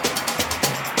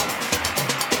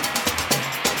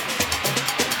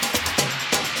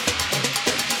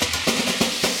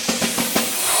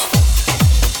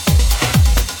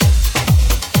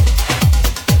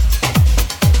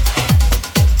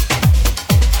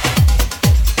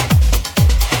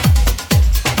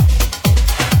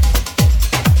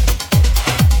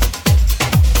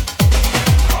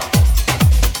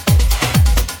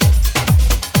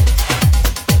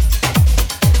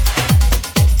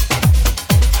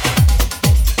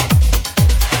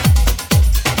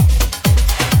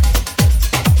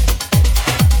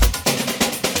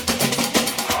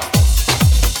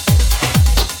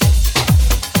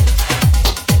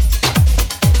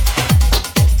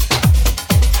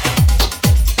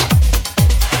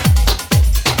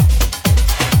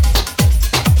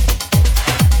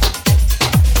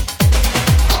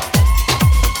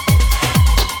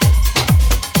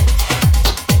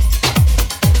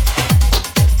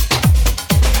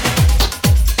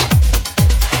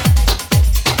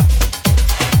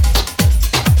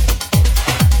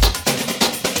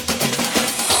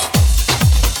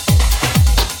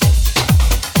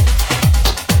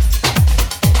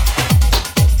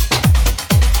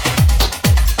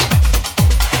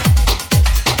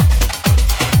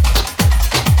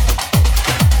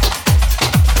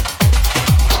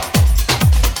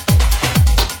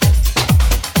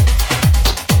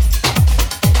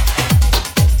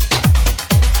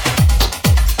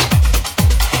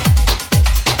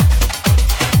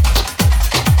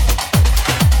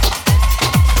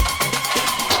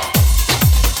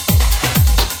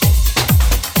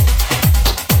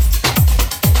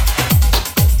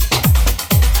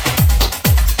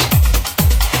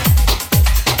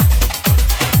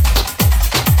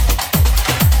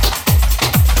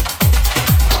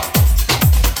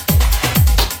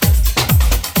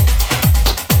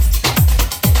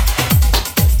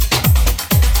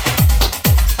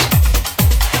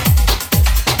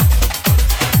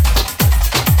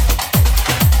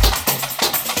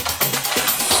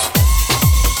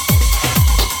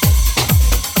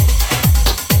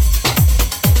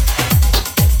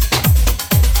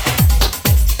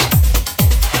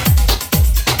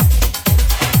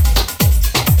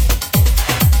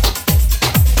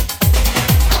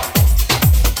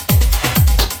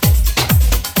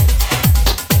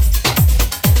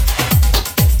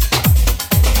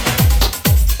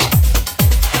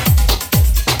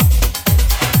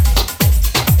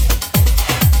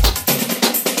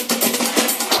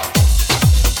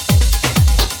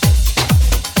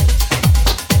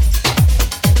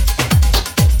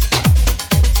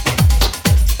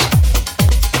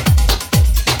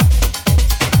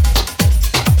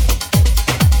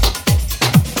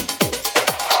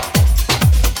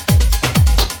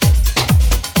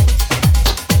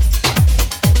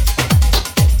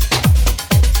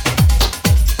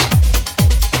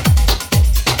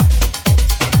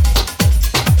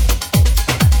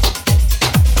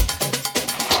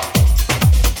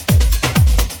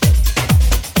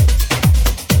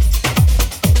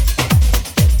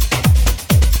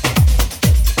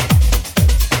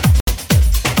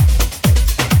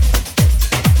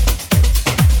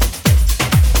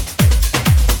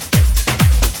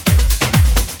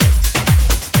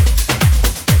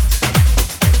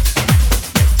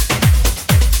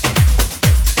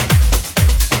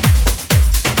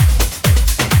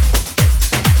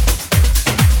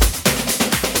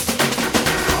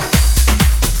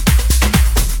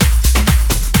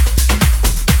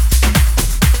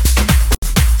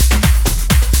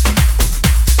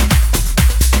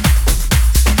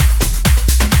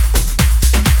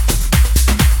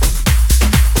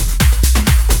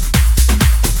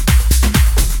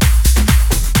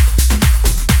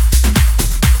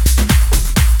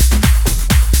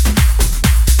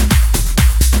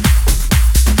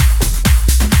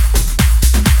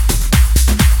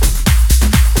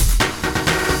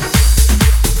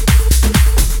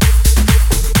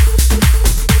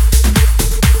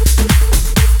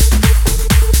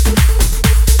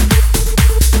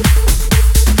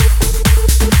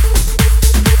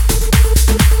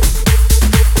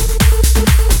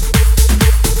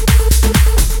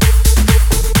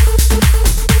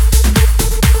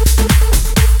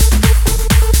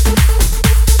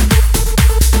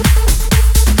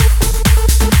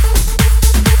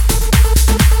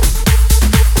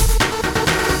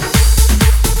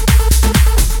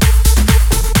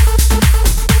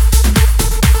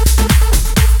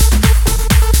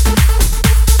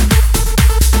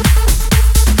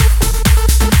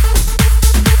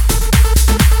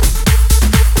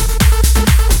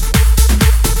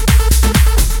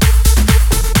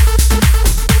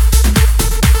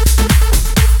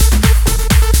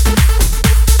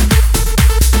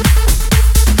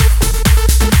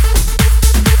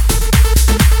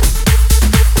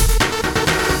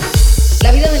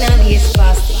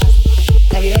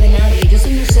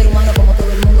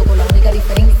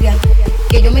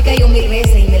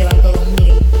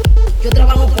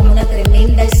 trabajo como una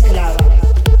tremenda esclava,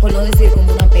 por no decir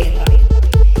como una perra.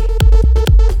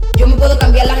 Yo me puedo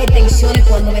cambiar las extensiones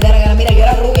cuando me da la gana. Mira, yo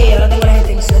era rubia y ahora tengo las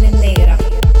extensiones negras.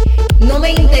 No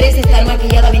me interesa estar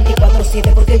maquillada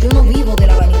 24/7 porque yo no vivo de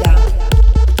la vanidad.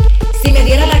 Si me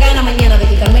diera la gana mañana de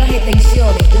quitarme las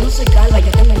extensiones, yo no soy calva,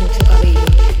 yo tengo mucho cabello.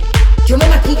 Yo me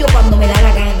maquillo cuando me da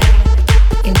la gana.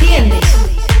 ¿Entiendes?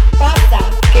 Pasa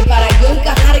que para yo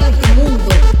encajar en tu mundo,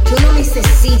 yo no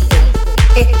necesito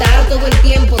estar todo el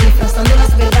tiempo disfrazando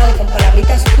las verdades con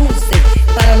palabritas dulces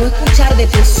para no escuchar de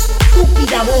tu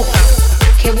estúpida boca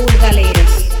que vulgar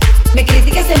eres. Me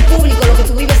criticas en público lo que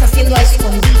tú vives haciendo a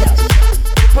escondidas,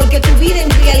 porque tu vida en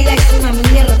realidad es una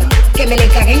mierda que me le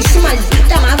cagué en su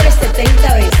maldita madre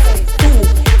 70 veces.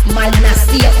 Tú,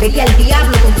 malnacida, vete al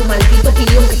diablo con tu maldito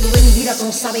opinión, que tú de mi vida tú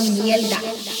no sabes ni mierda.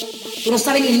 Tú no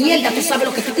sabes ni mierda, tú sabes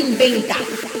lo que tú te inventas.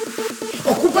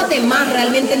 Ocúpate más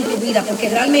realmente en tu vida, porque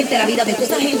realmente la vida de toda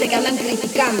esa gente que andan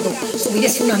criticando, su vida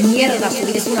es una mierda, su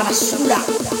vida es una basura,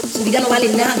 su vida no vale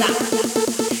nada.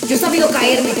 Yo he sabido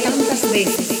caerme tantas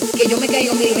veces que yo me he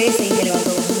caído 1000 veces y me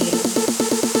levanto 2000.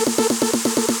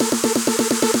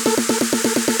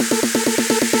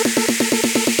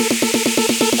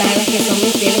 Para las que son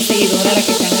mis fieles seguidoras, las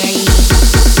que están ahí,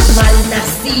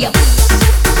 malnacidas.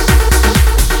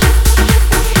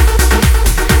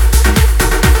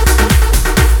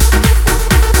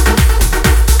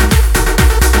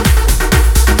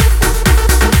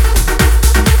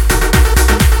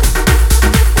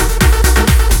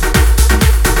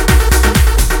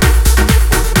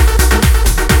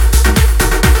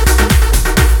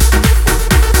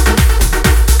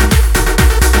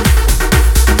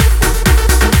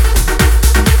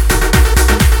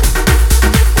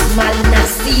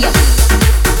 Malnacida.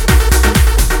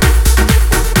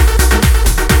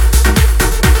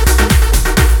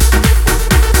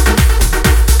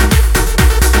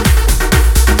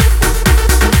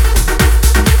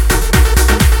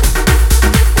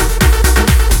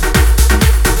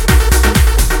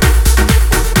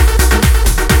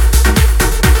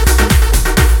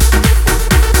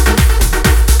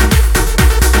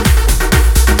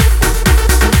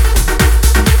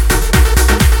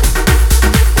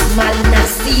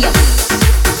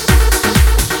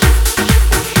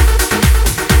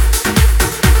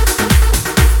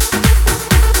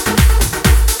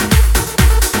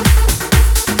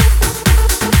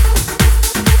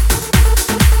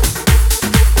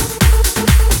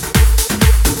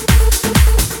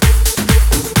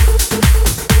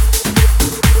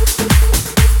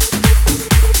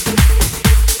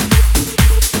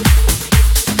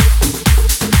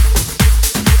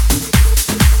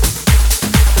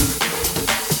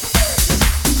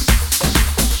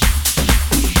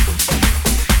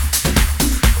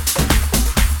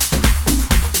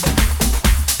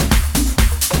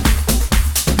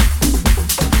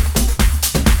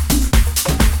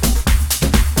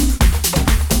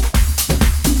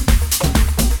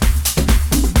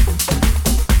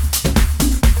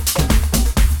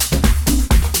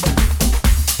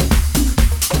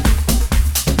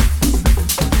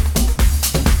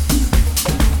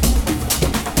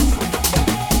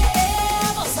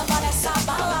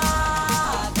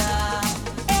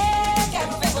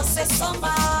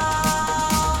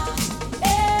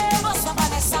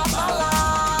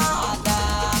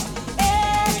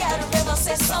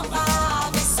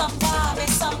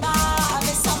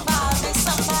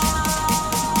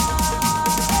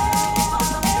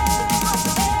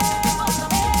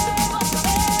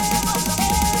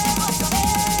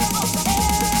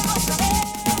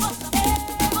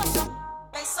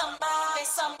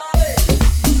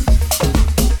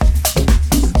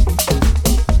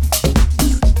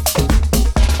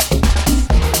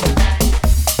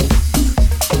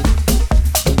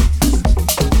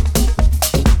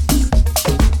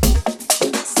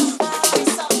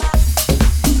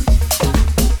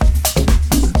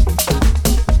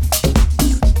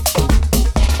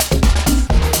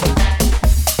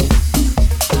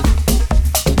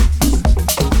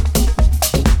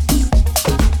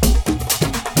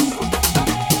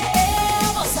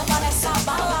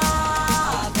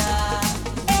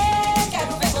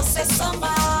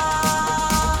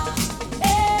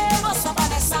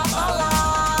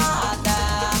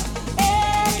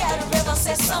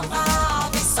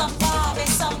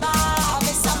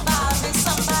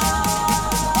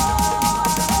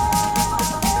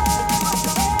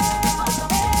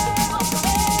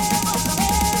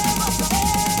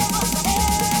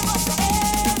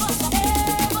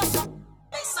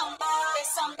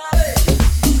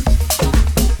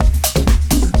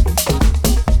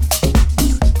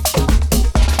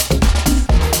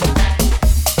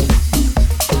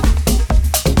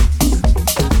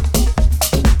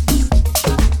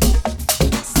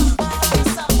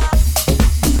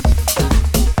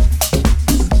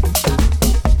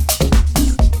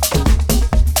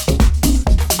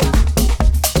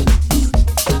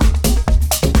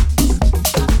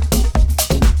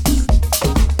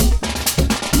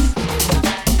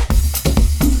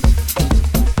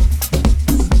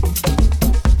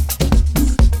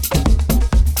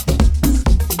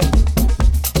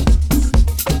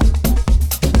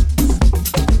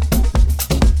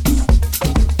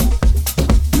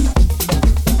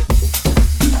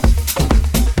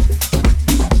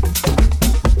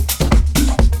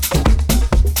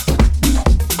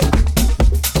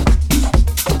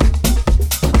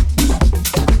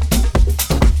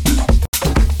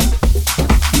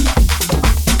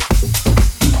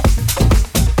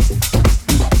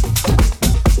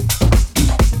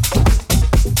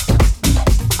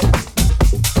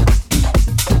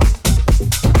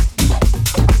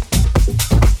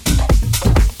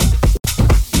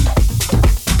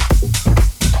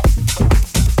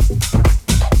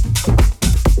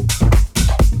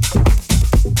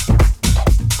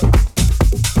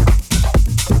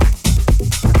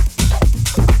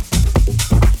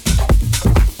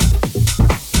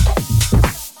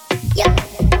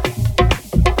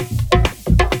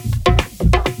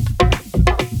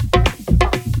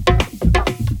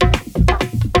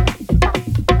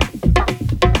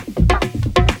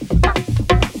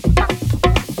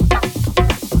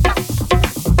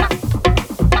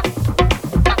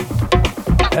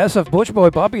 Best of Butch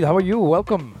Boy, Bobby, how are you?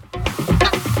 Welcome.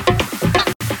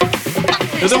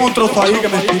 Yo tengo un trozo ahí que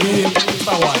me escribí.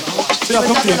 Está guay, ¿no? Sí,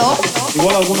 hace un tiempo.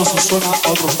 Igual a algunos os suena, a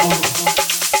otros no.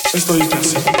 Esto dice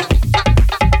así.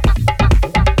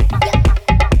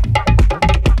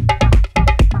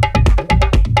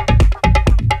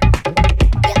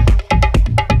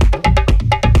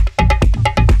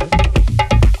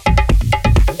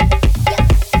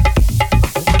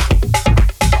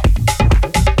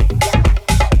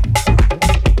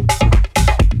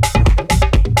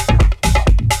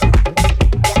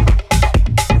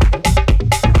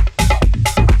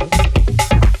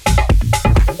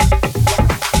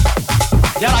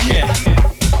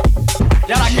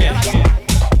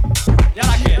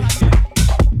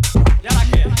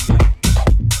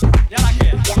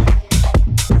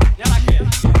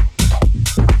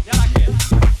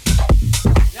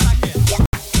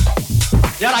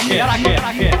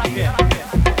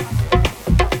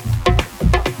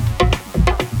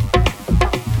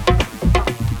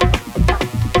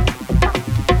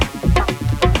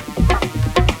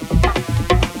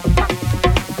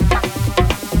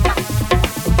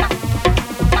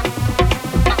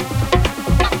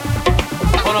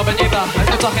 Bueno, Peñita,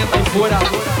 hay mucha gente ahí fuera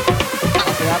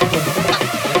hace arte,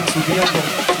 su tiempo,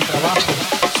 su trabajo,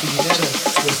 su dinero,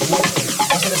 su esfuerzo.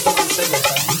 No se les toma en serio,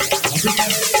 ¿sabes? Así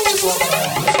que eso va para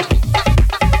adelante.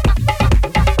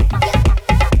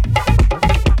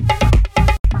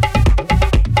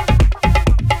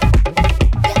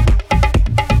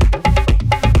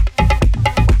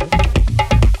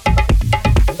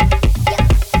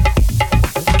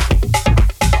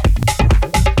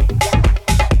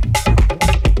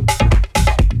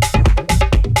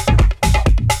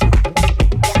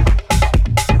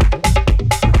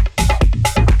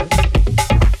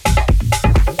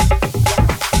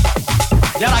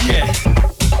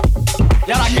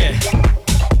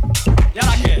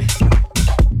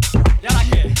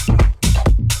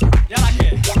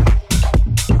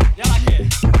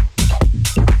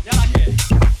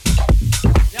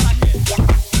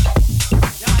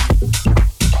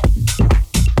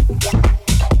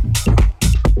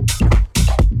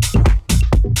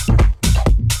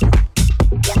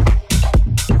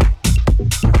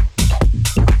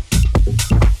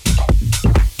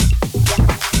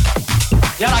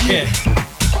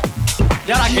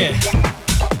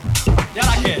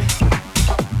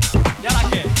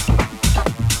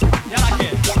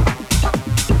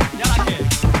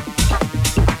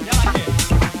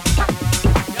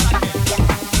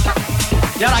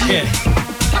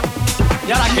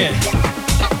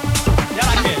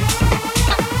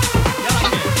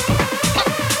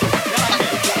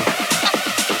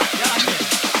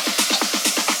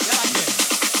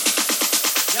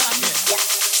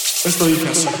 Esto dice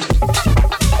así.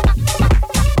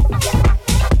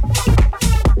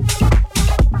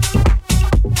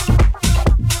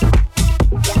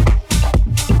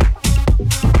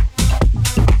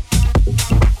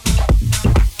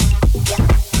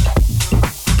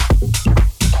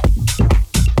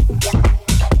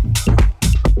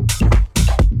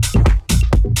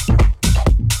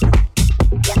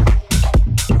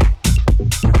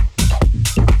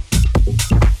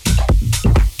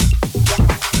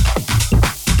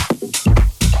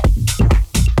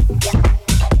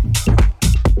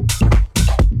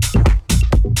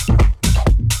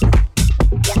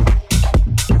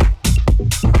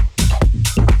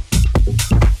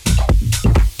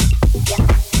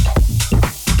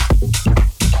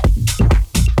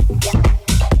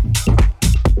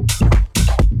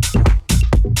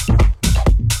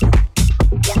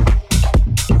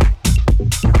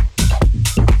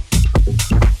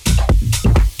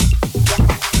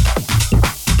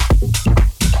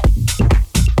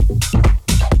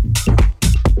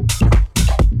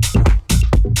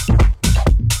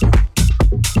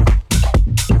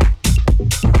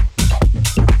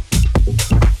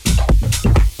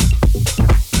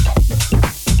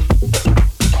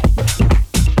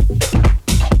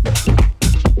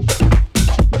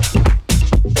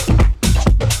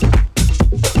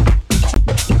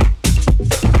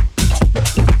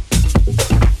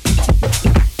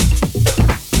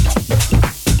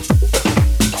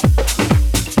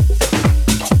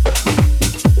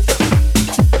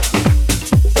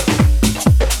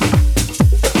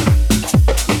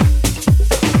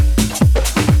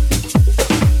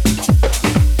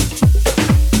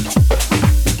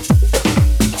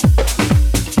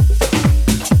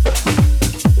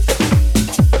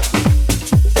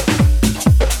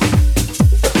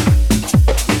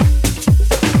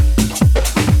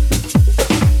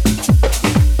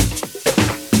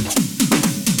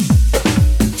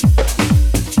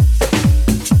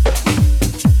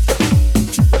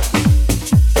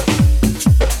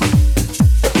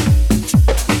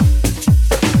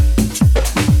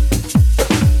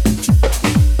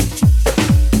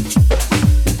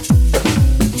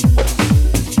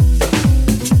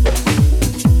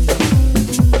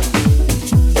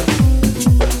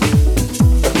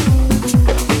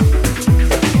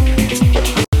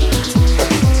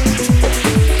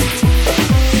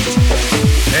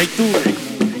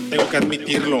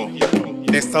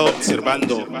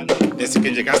 observando. Desde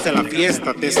que llegaste a la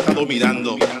fiesta te he estado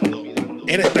mirando.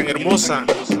 Eres tan hermosa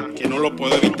que no lo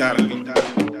puedo evitar.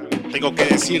 Tengo que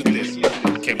decirte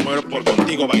que muero por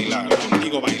contigo bailar,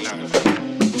 contigo bailar.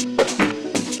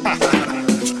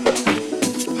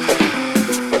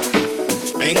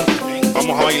 Ven,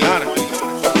 vamos a bailar.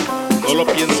 No lo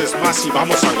pienses más y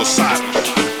vamos a gozar.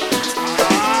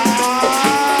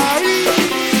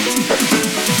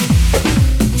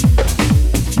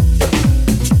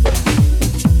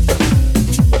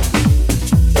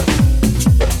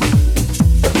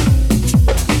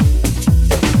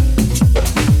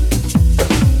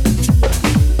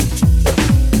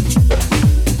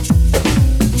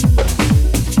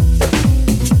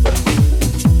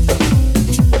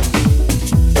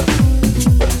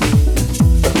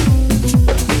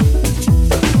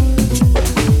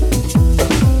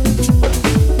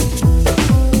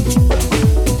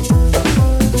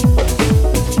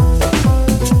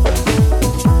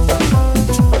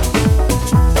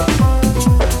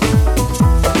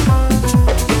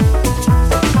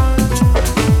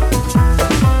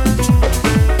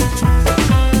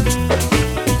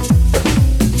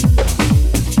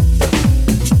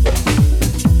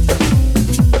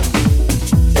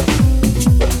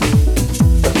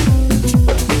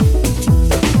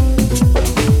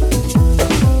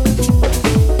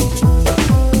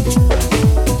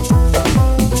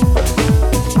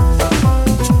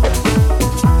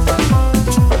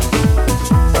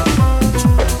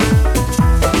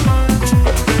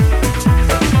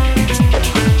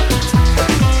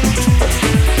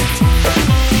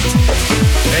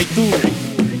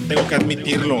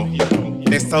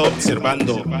 Te he estado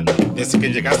observando. Desde que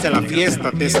llegaste a la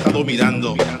fiesta te he estado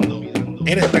mirando.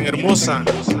 Eres tan hermosa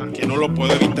que no lo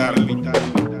puedo evitar.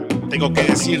 Tengo que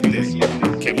decirte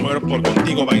que muero por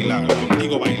contigo bailar,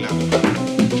 contigo bailar.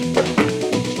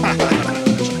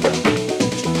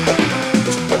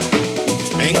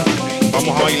 Ven,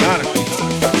 vamos a bailar.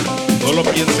 No lo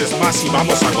pienses más y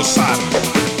vamos a gozar.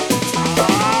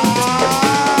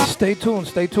 Stay tuned,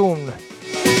 stay tuned.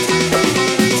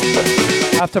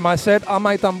 After my set, ALMA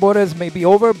Y Tambores may be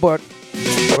over, but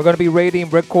we're going to be raiding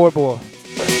Red Corvo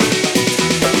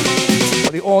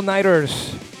for the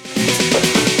all-nighters.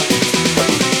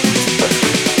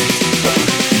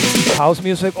 House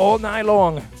music all night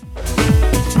long.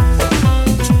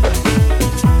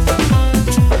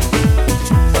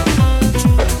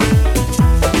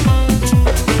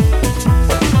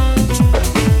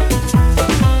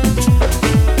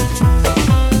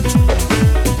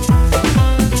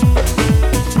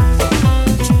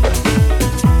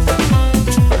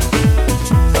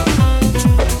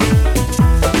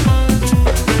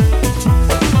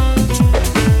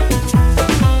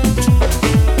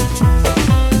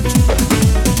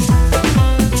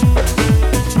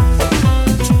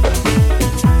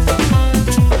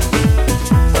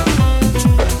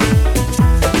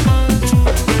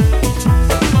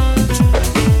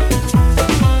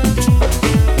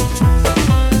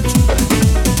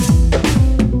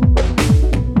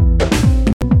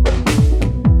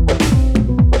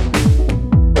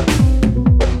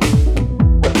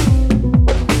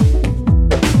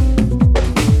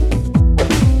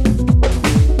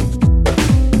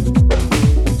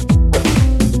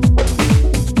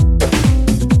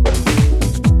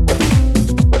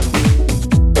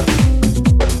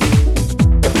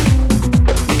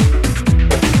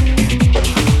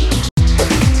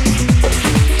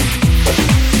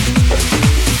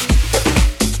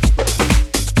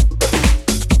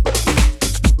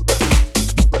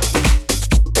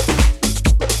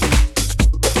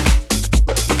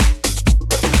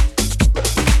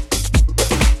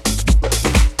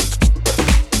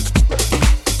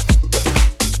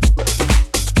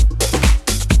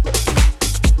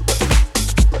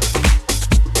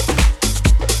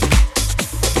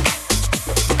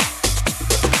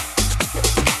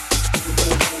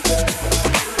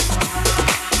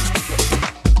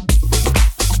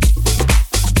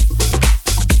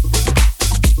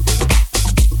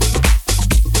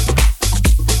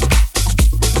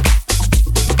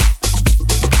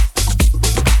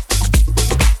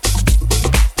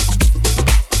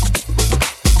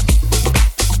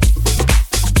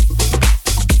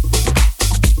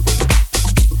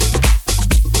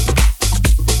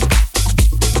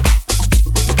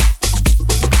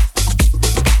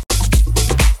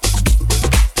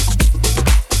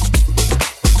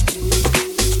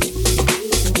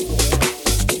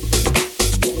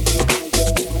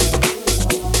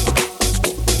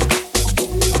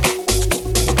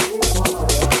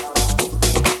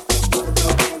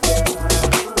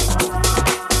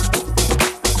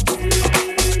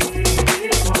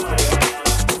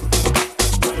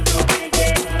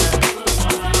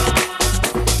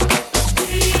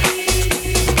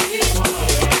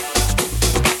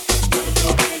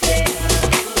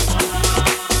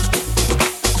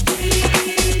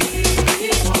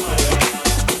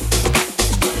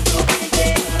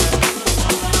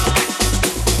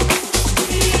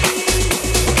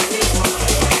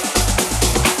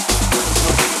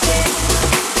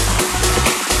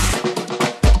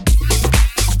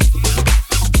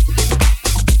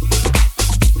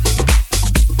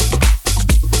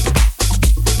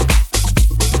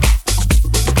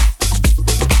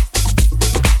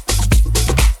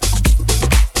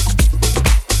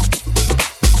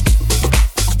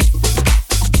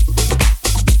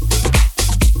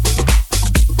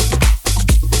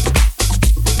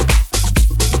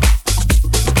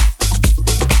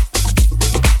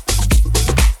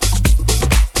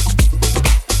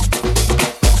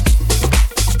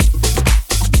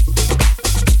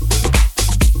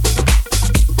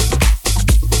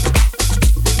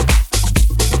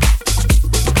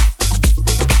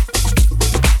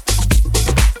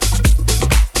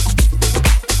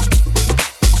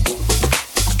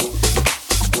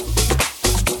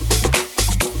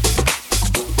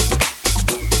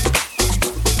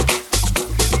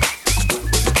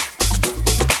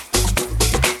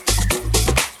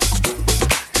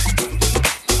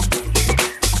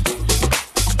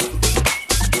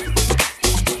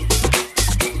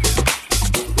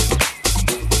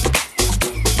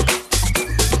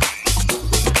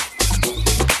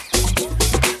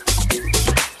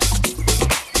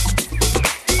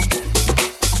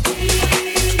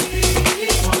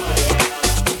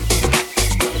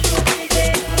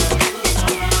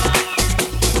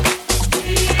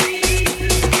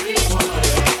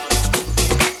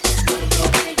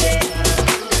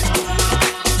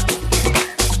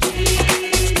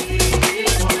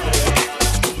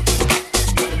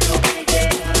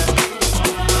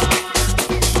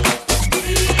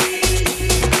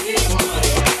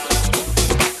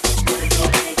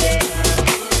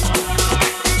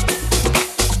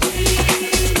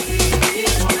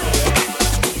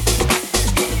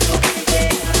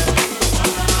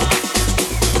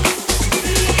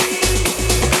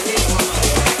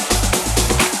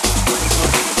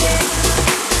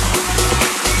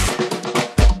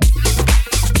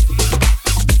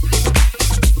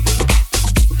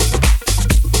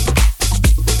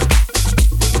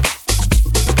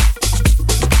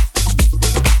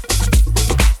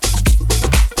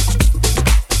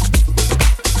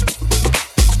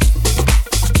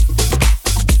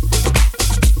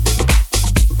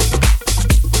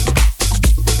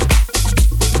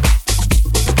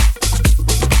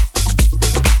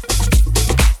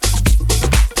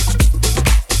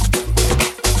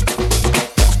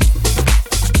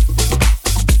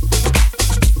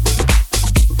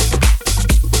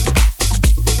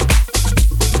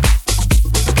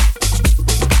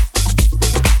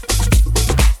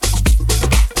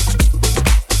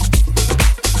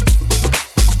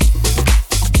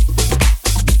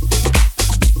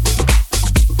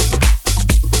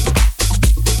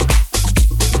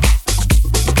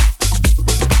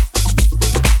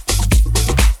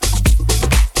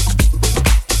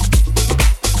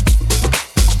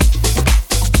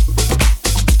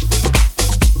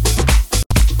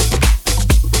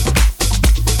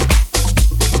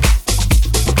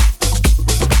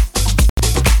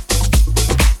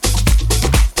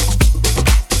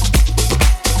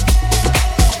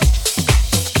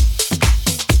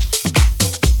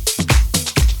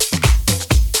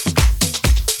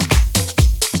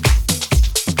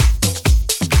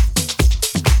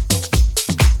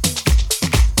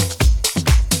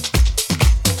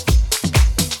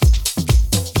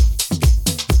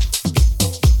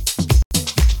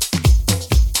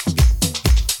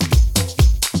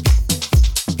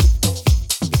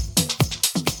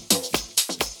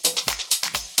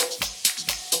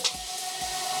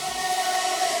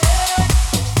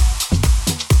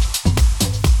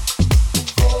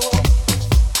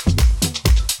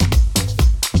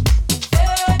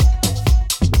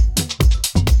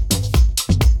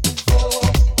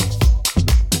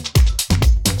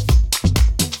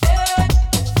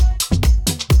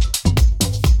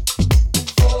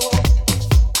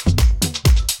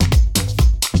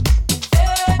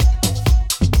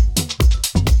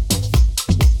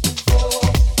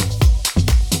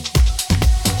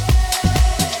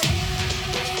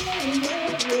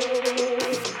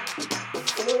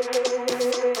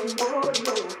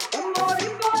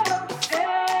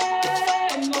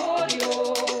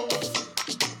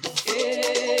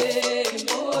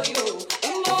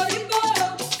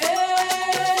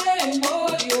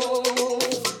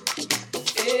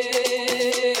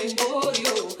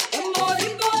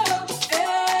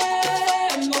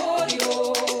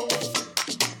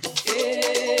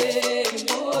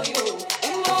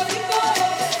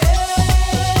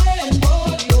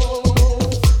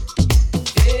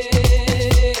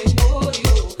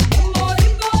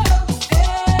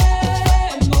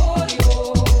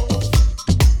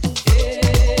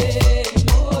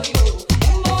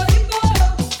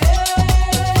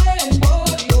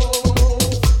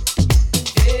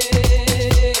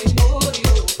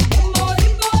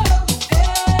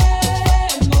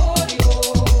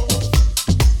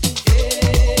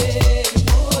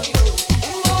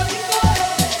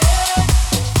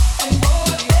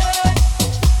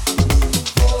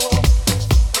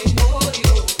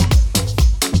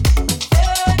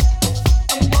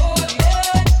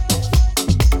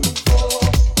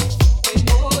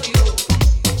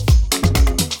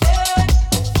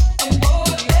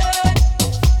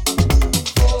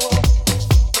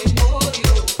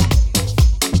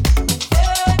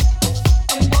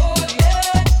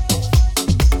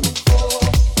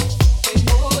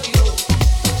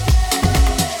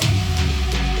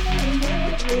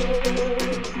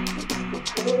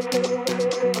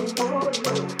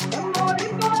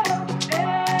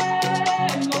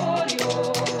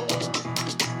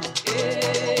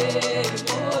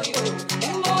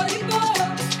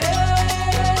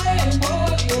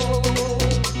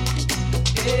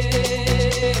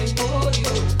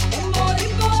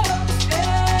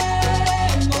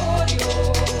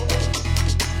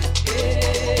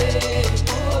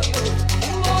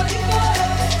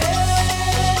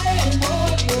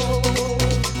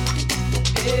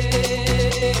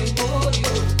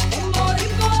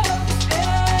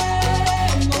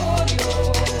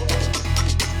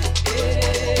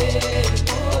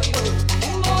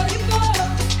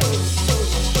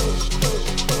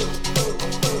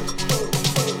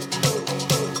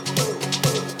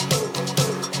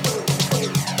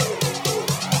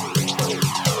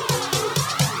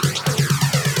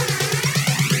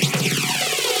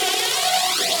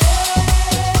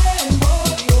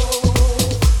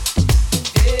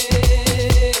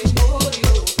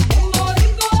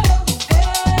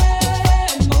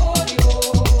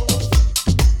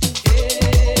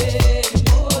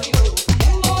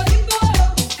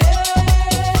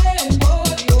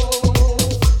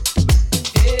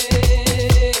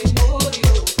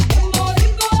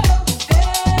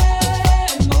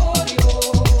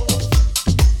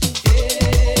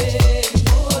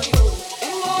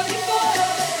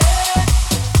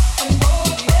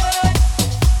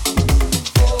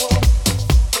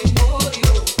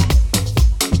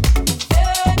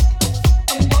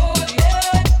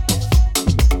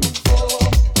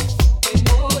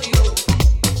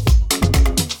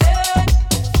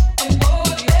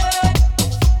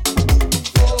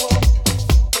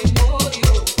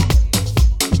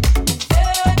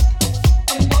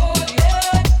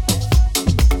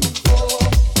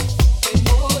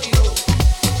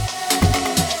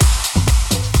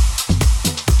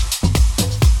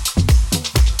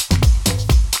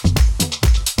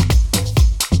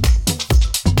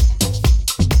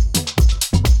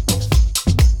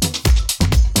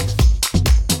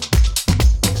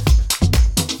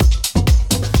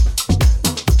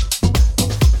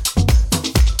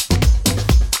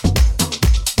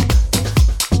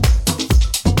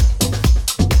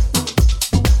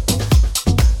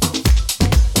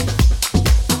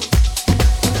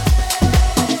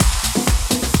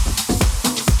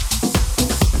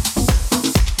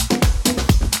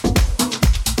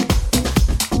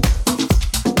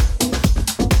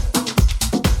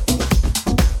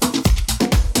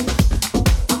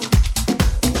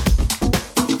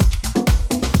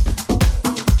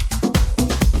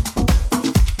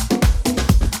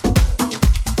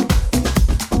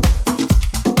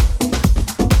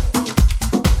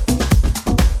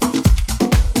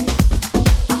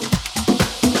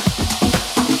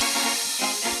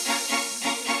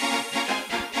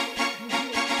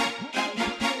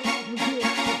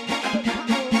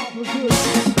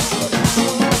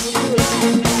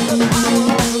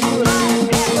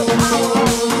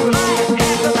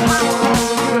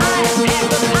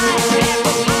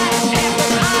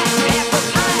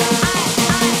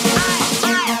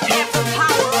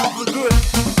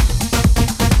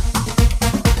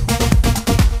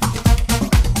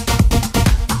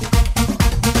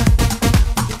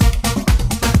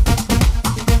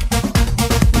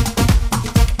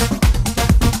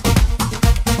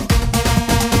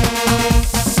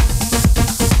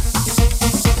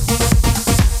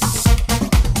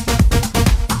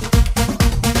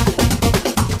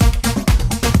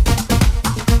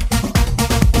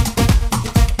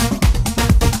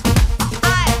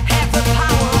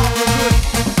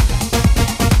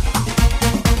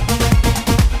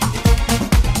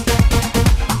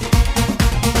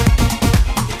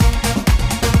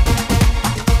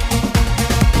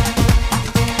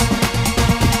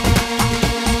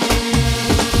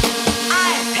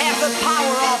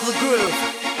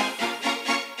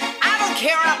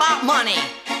 care about money.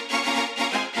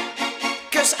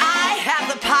 'Cause I have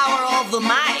the power of the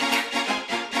mic.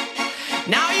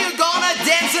 Now you're gonna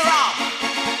dance around.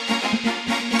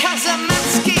 'Cause I'm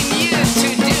asking you to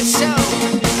do so.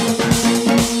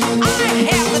 I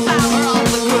have the power of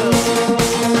the groove.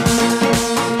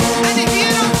 And if you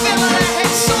don't feel it, I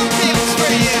have some tips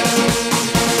for you.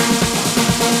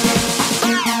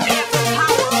 I have the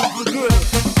power of the groove.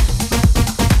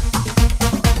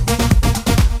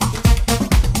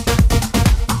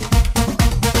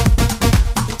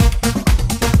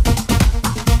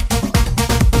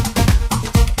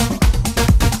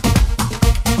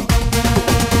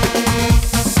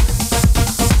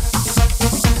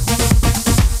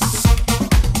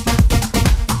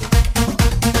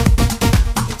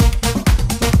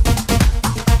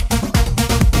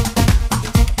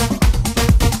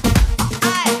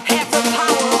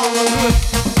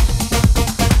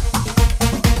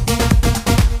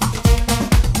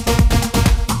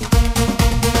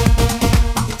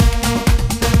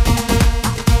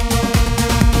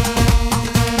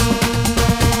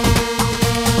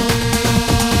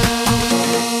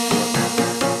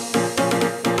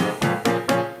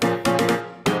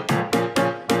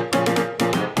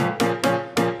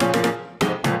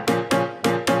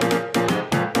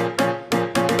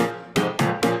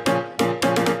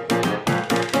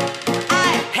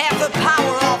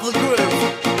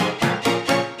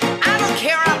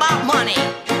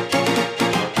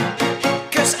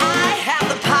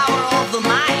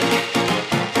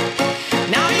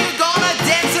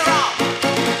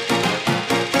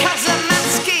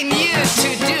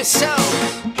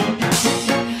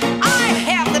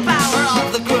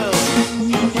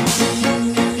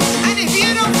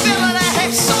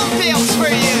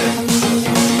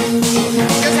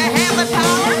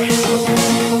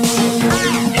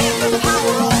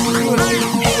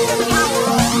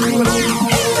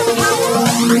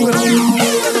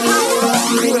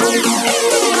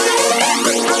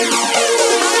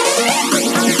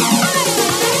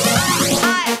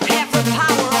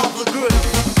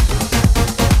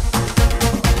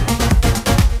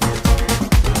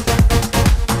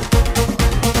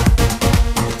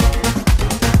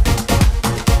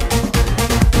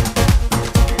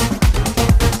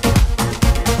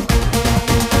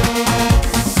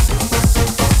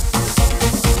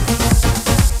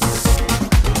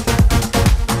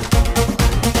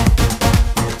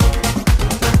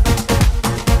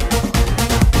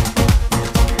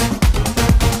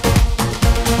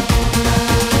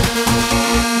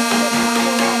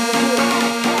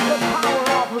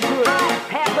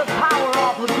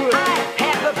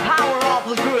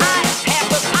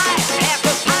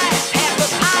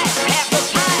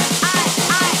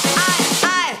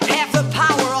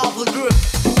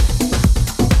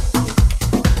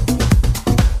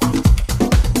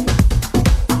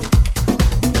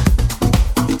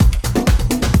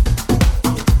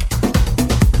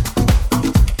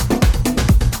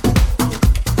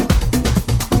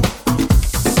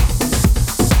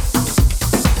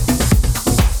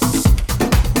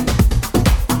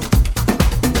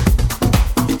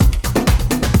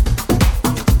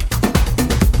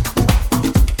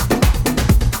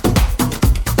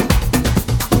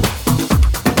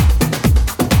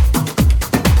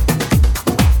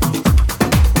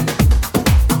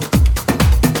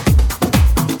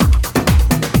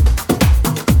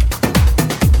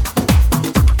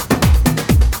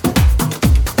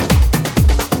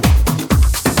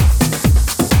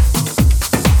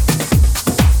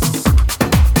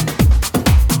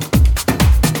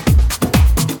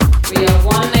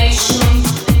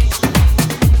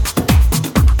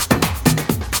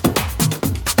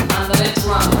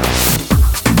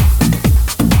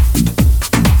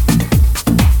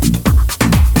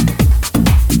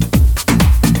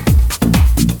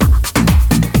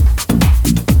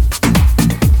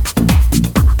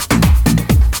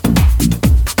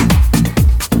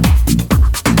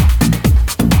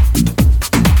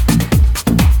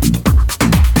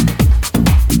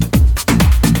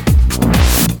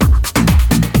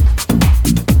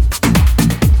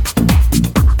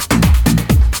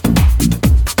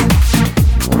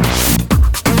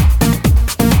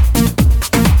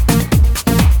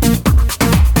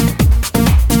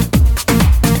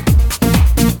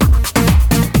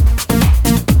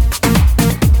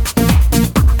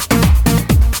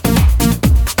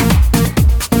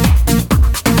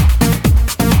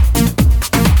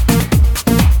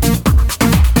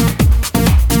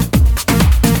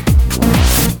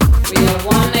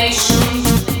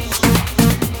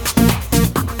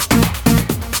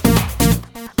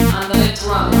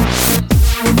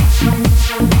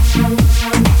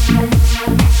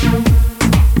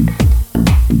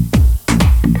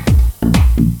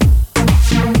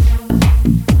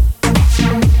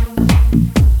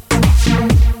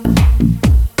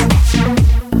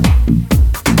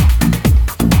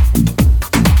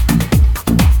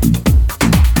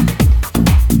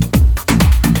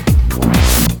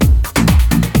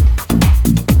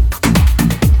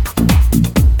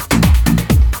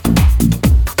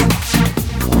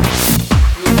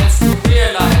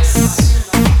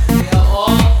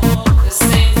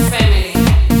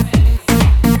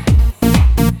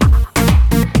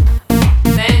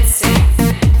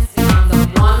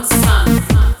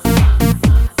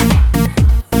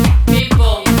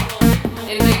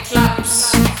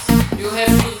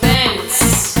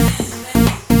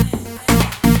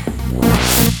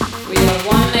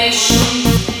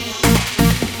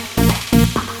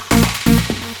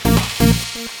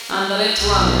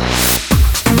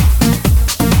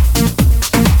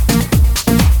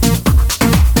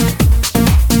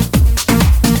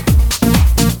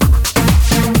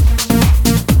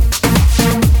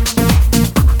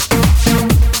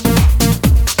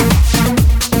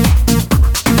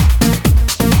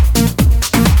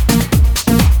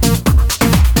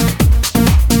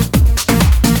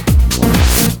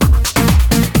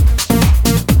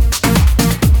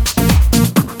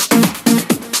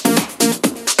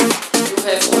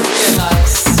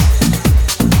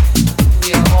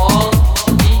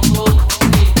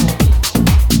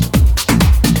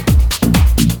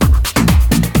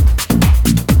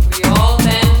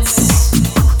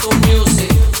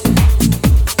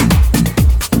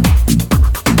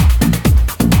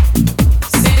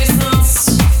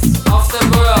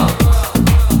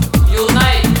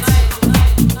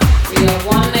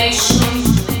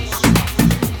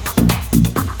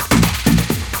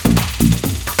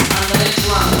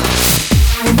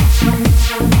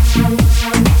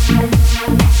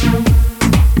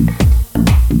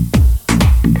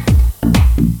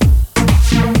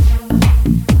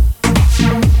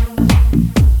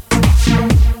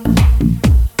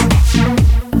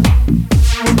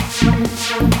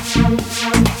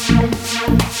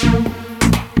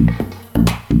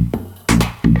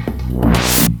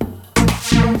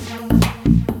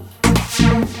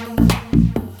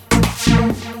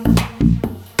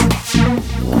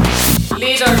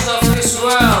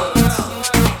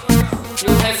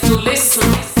 listen.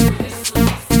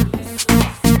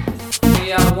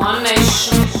 We are one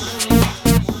nation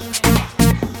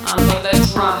under the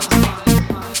drum.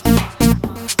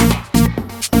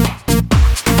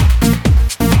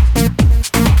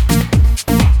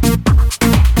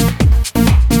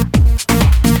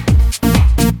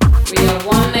 We are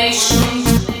one nation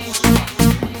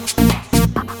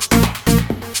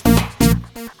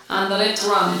under the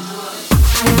drum.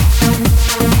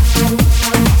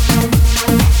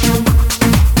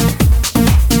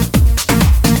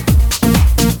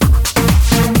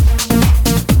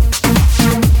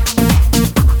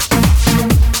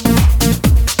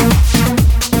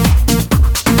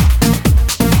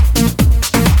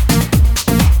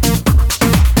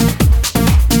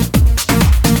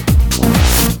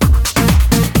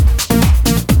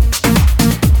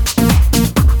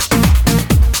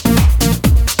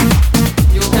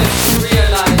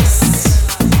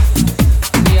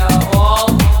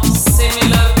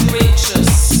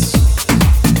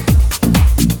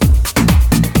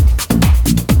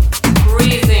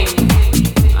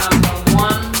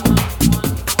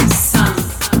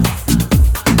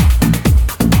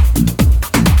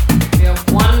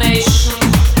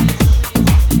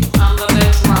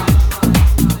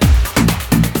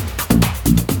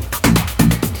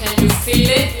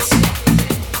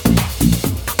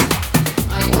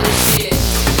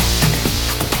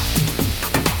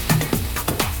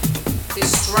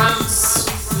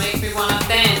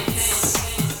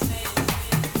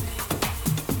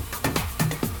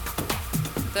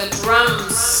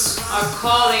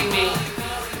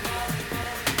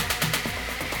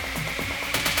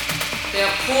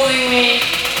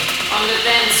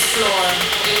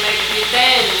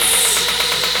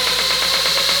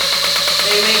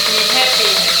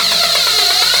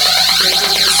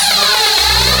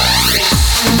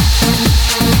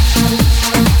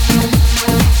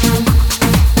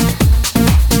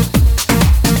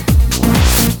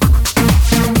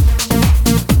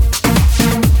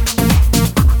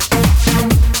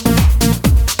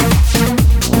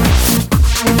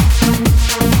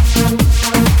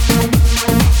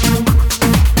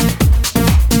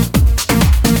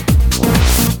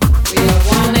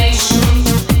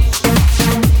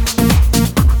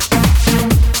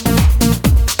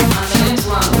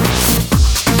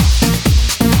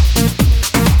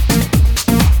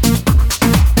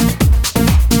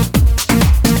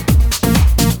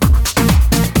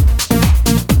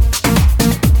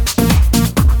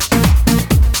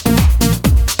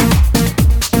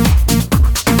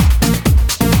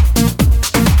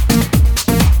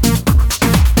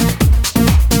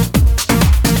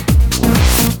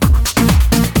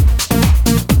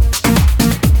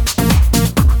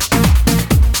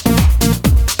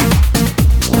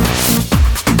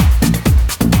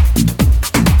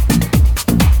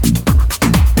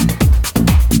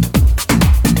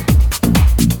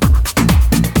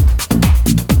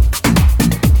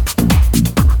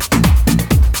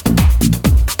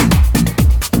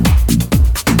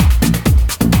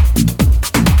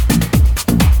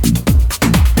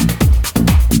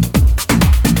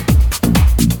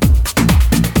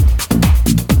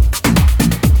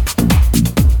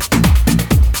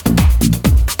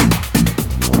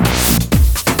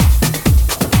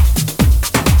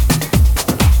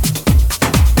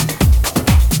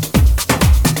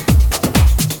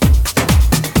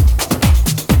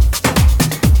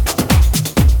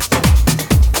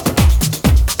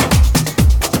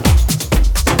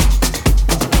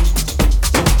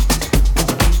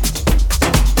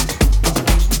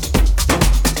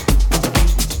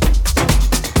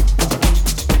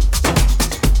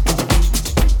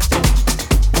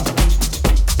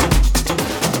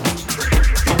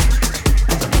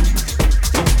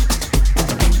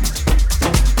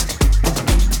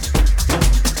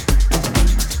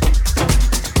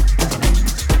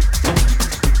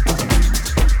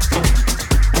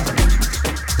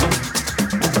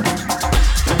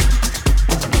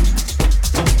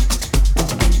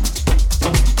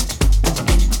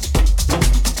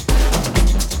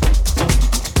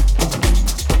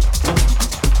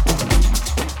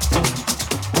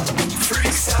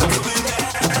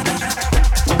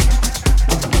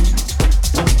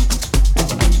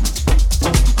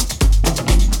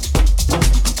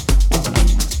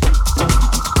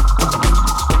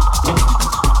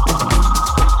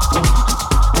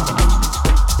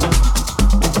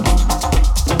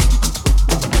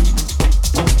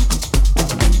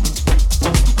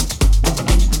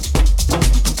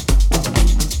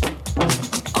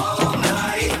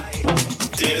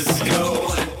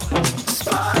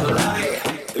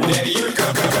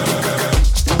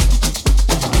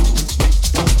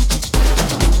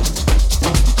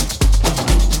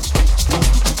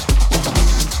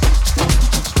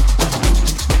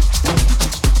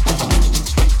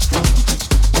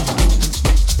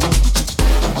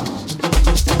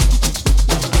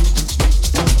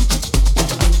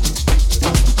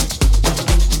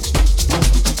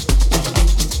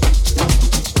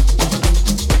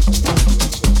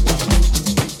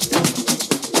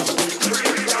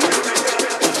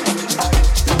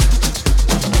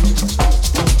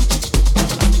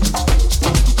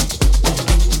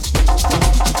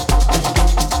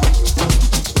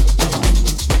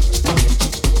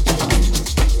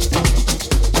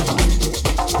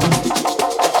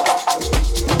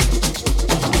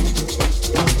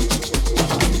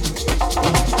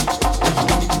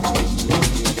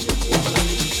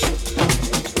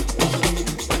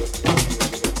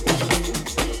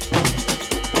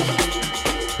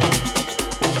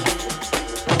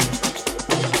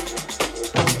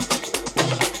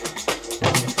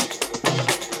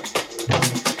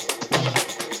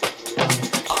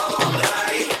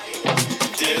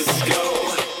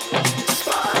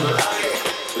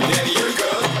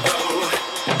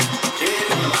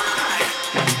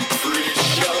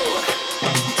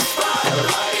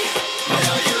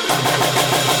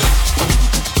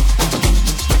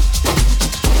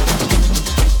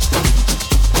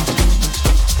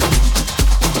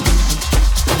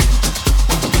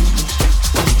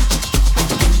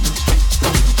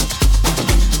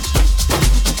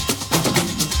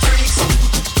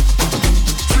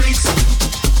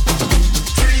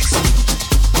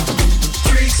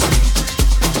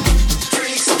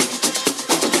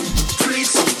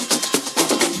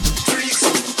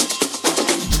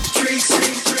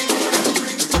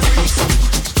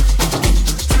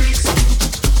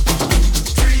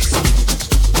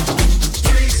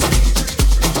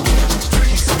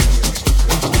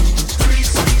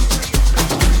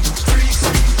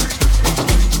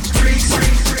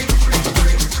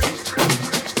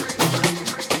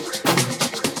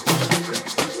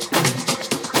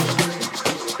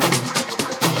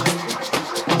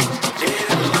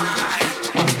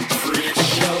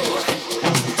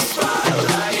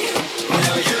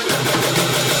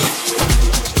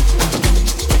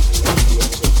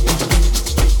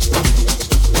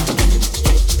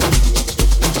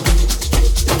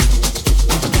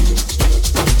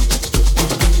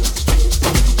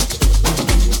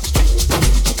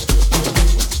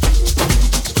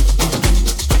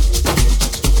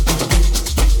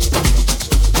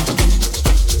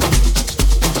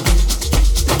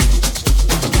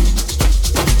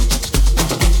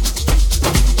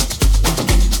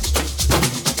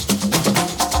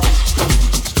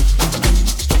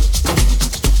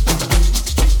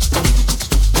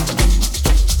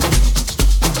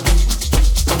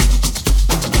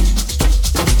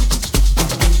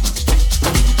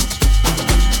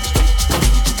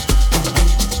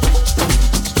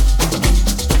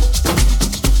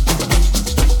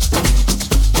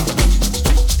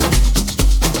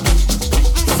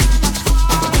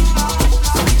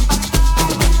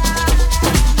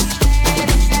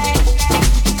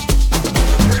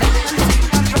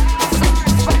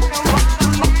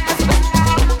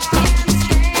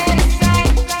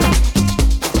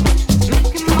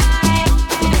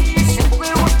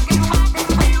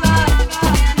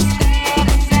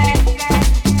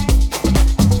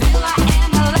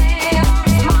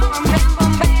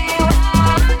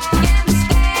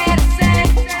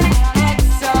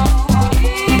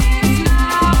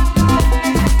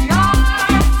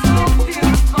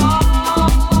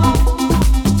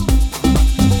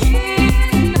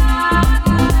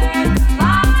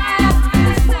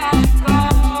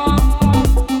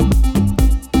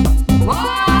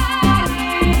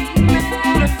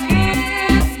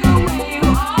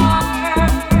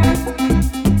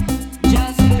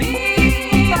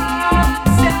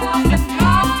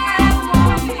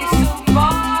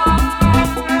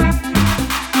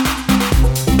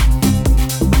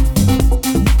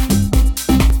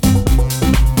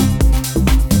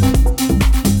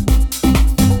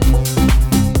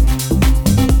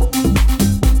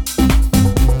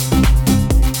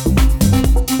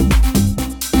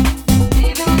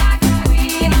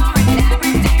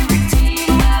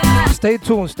 Stay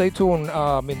tuned, stay tuned.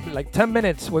 In like 10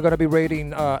 minutes, we're going to be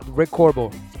rating Rick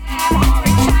Corbo.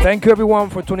 Thank you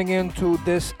everyone for tuning in to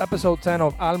this episode 10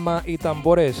 of ALMA Y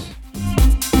TAMBORES.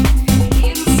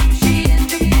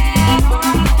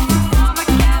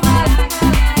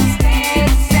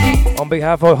 On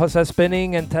behalf of Jose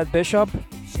Spinning and Ted Bishop,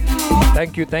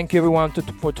 thank you everyone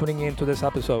for tuning in to this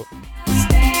episode.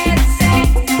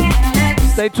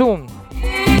 Stay tuned.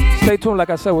 Stay tuned, like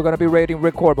I said, we're going to be rating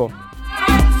Rick Corbo.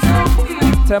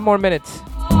 10 more minutes.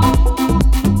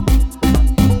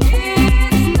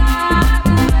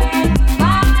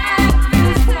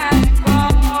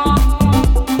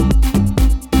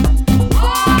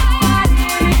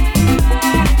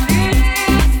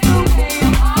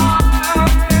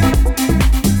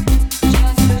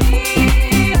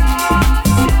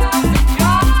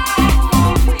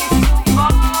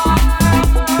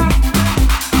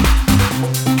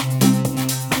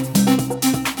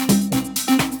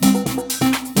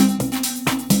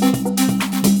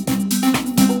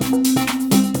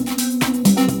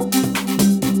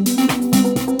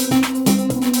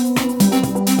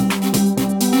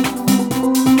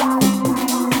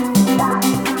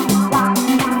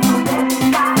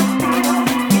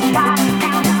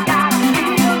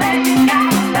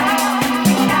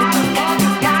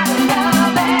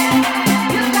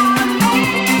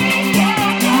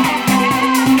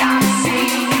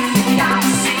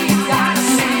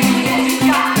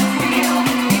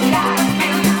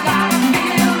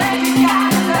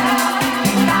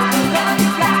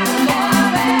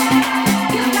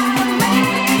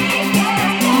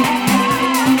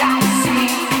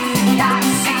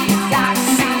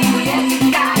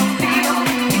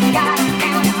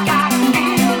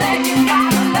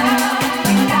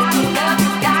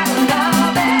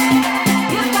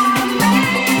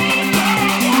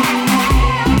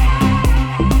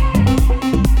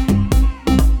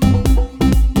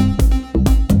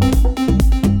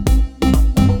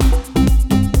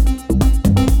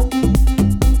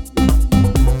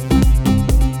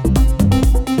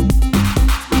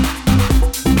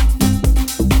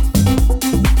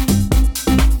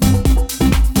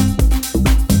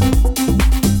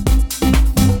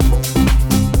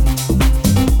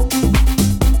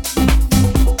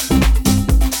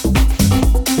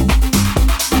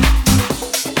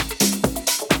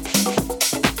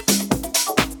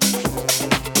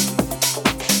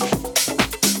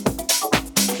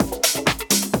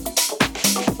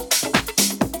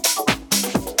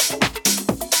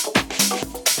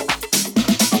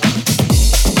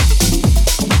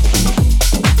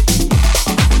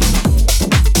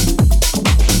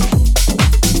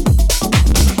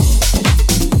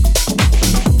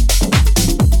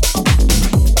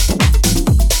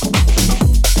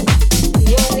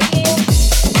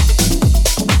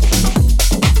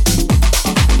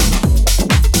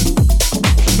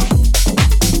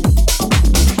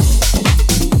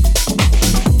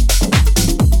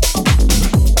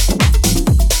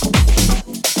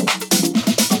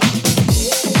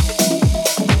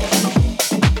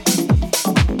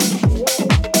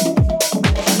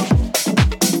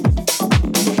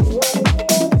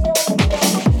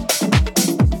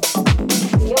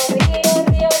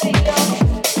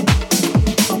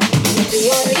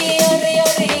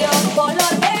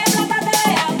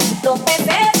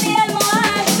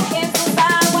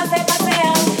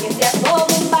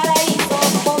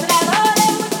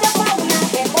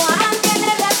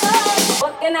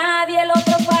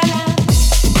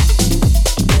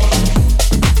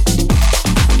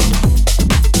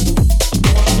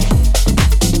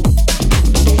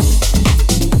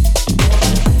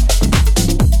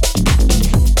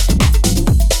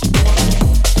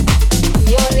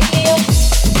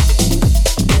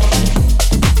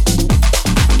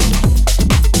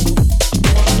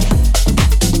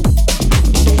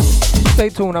 Stay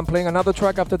tuned, I'm playing another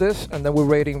track after this, and then we're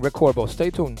rating Rick Corbo.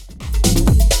 Stay tuned.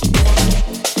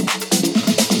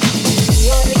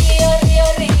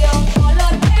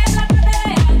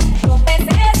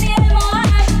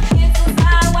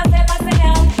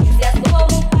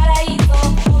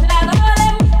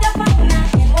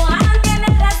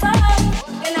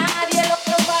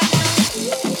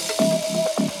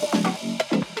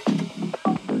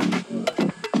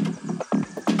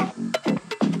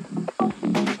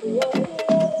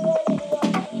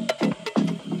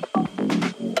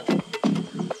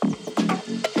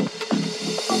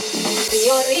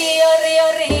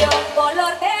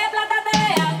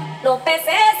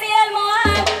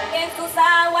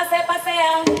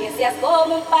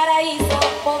 Como un paraíso,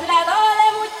 poblado de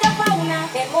mucha fauna.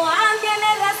 El Moán tiene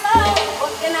razón,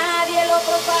 porque nadie lo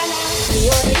profana.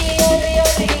 Río, río, río,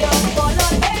 río, color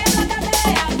de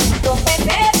platea. Los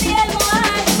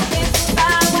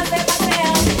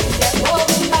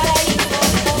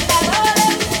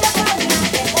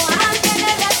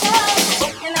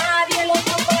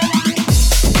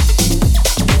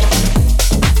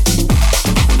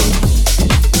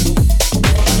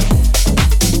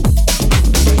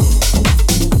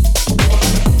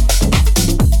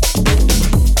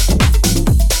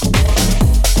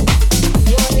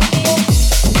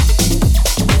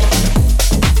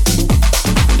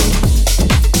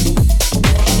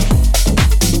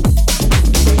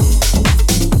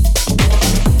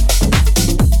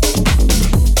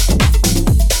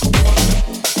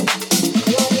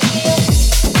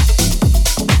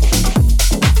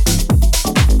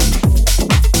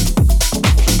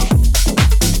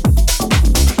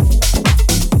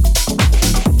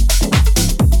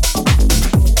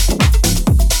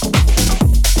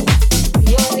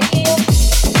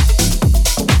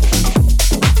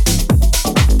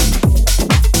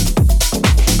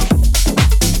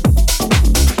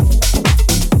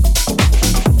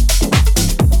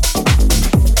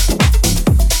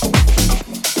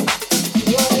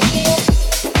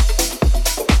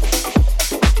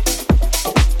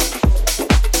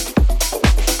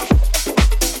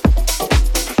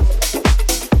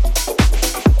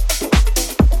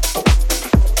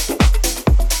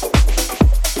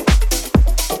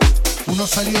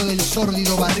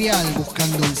sórdido barrial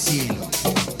buscando el cielo.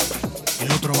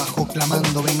 El otro bajó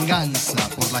clamando venganza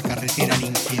por la carretera al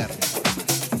infierno.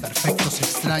 Perfectos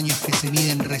extraños que se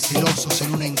miden recelosos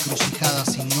en una encrucijada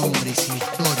sin nombre y sin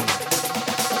historia.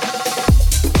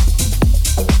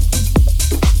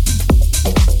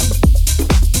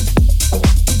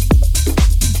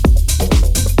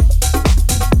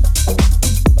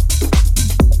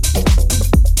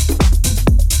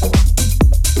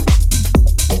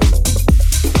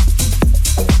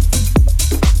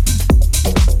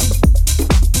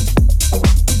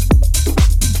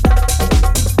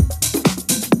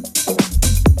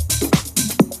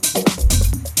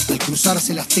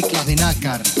 Las teclas de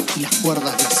nácar y las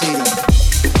cuerdas de acero.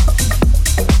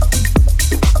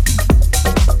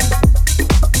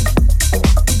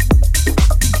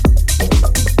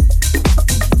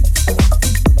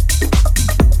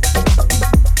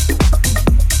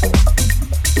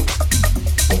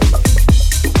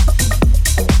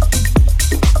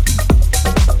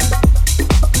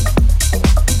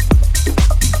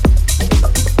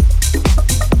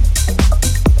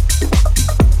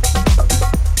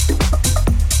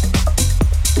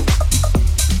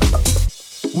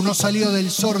 Uno salió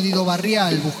del sórdido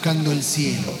barrial buscando el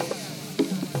cielo.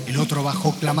 El otro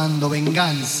bajó clamando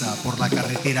venganza por la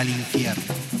carretera al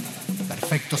infierno.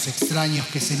 Perfectos extraños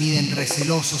que se miden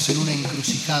recelosos en una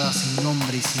encrucijada sin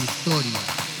nombre y sin historia.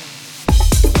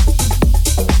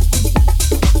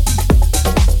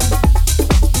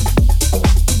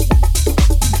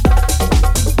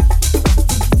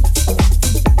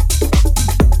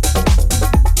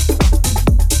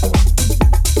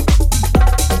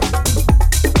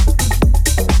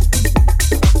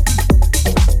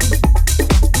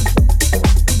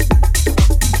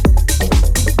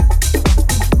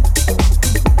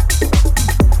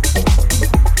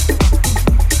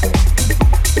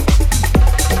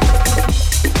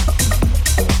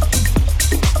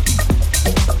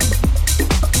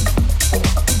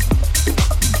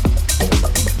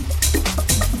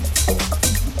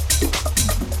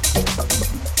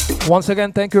 Once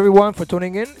again, thank you everyone for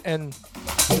tuning in, and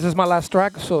this is my last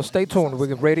track, so stay tuned.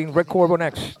 We're rating Red Corvo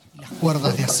next. Las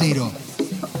cuerdas de acero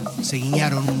se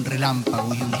guiñaron un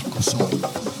relámpago y un escozor.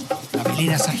 La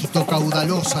velera se agitó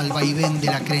caudalosa al vaivén de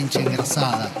la crencha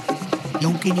engrasada, y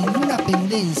aunque ninguna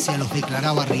pendencia los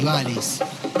declaraba rivales,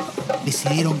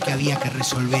 decidieron que había que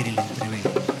resolver el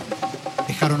entrevero.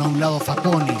 Dejaron a un lado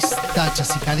facones, tachas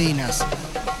y cadenas,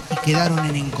 y quedaron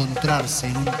en encontrarse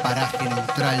en un paraje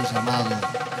neutral llamado,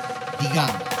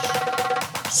 digamos,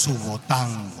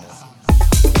 Subotango.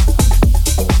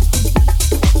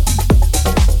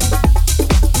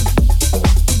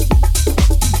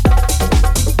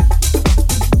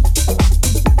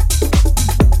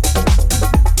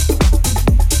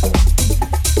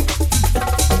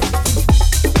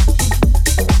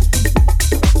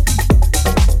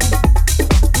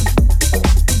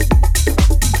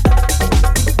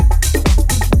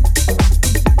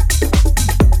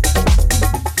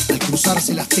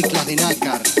 Las teclas de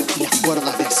nácar y las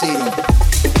cuerdas de acero.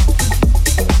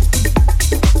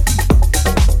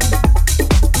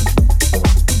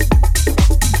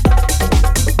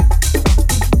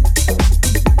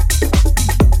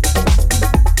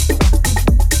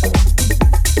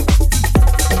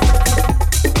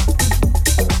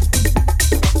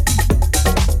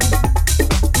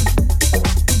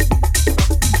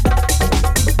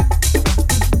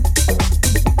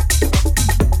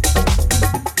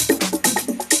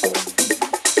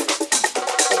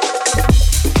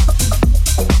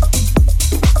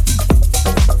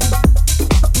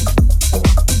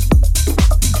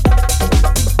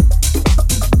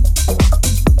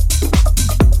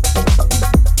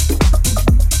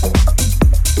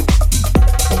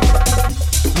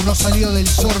 Salió del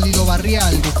sórdido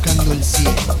barrial buscando el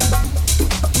cielo.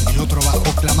 El otro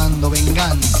bajó clamando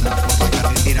venganza por la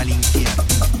carretera al infierno.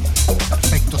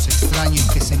 Perfectos extraños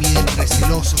que se miden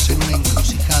recelosos en una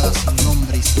encrucijada sin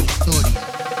nombre y sin historia.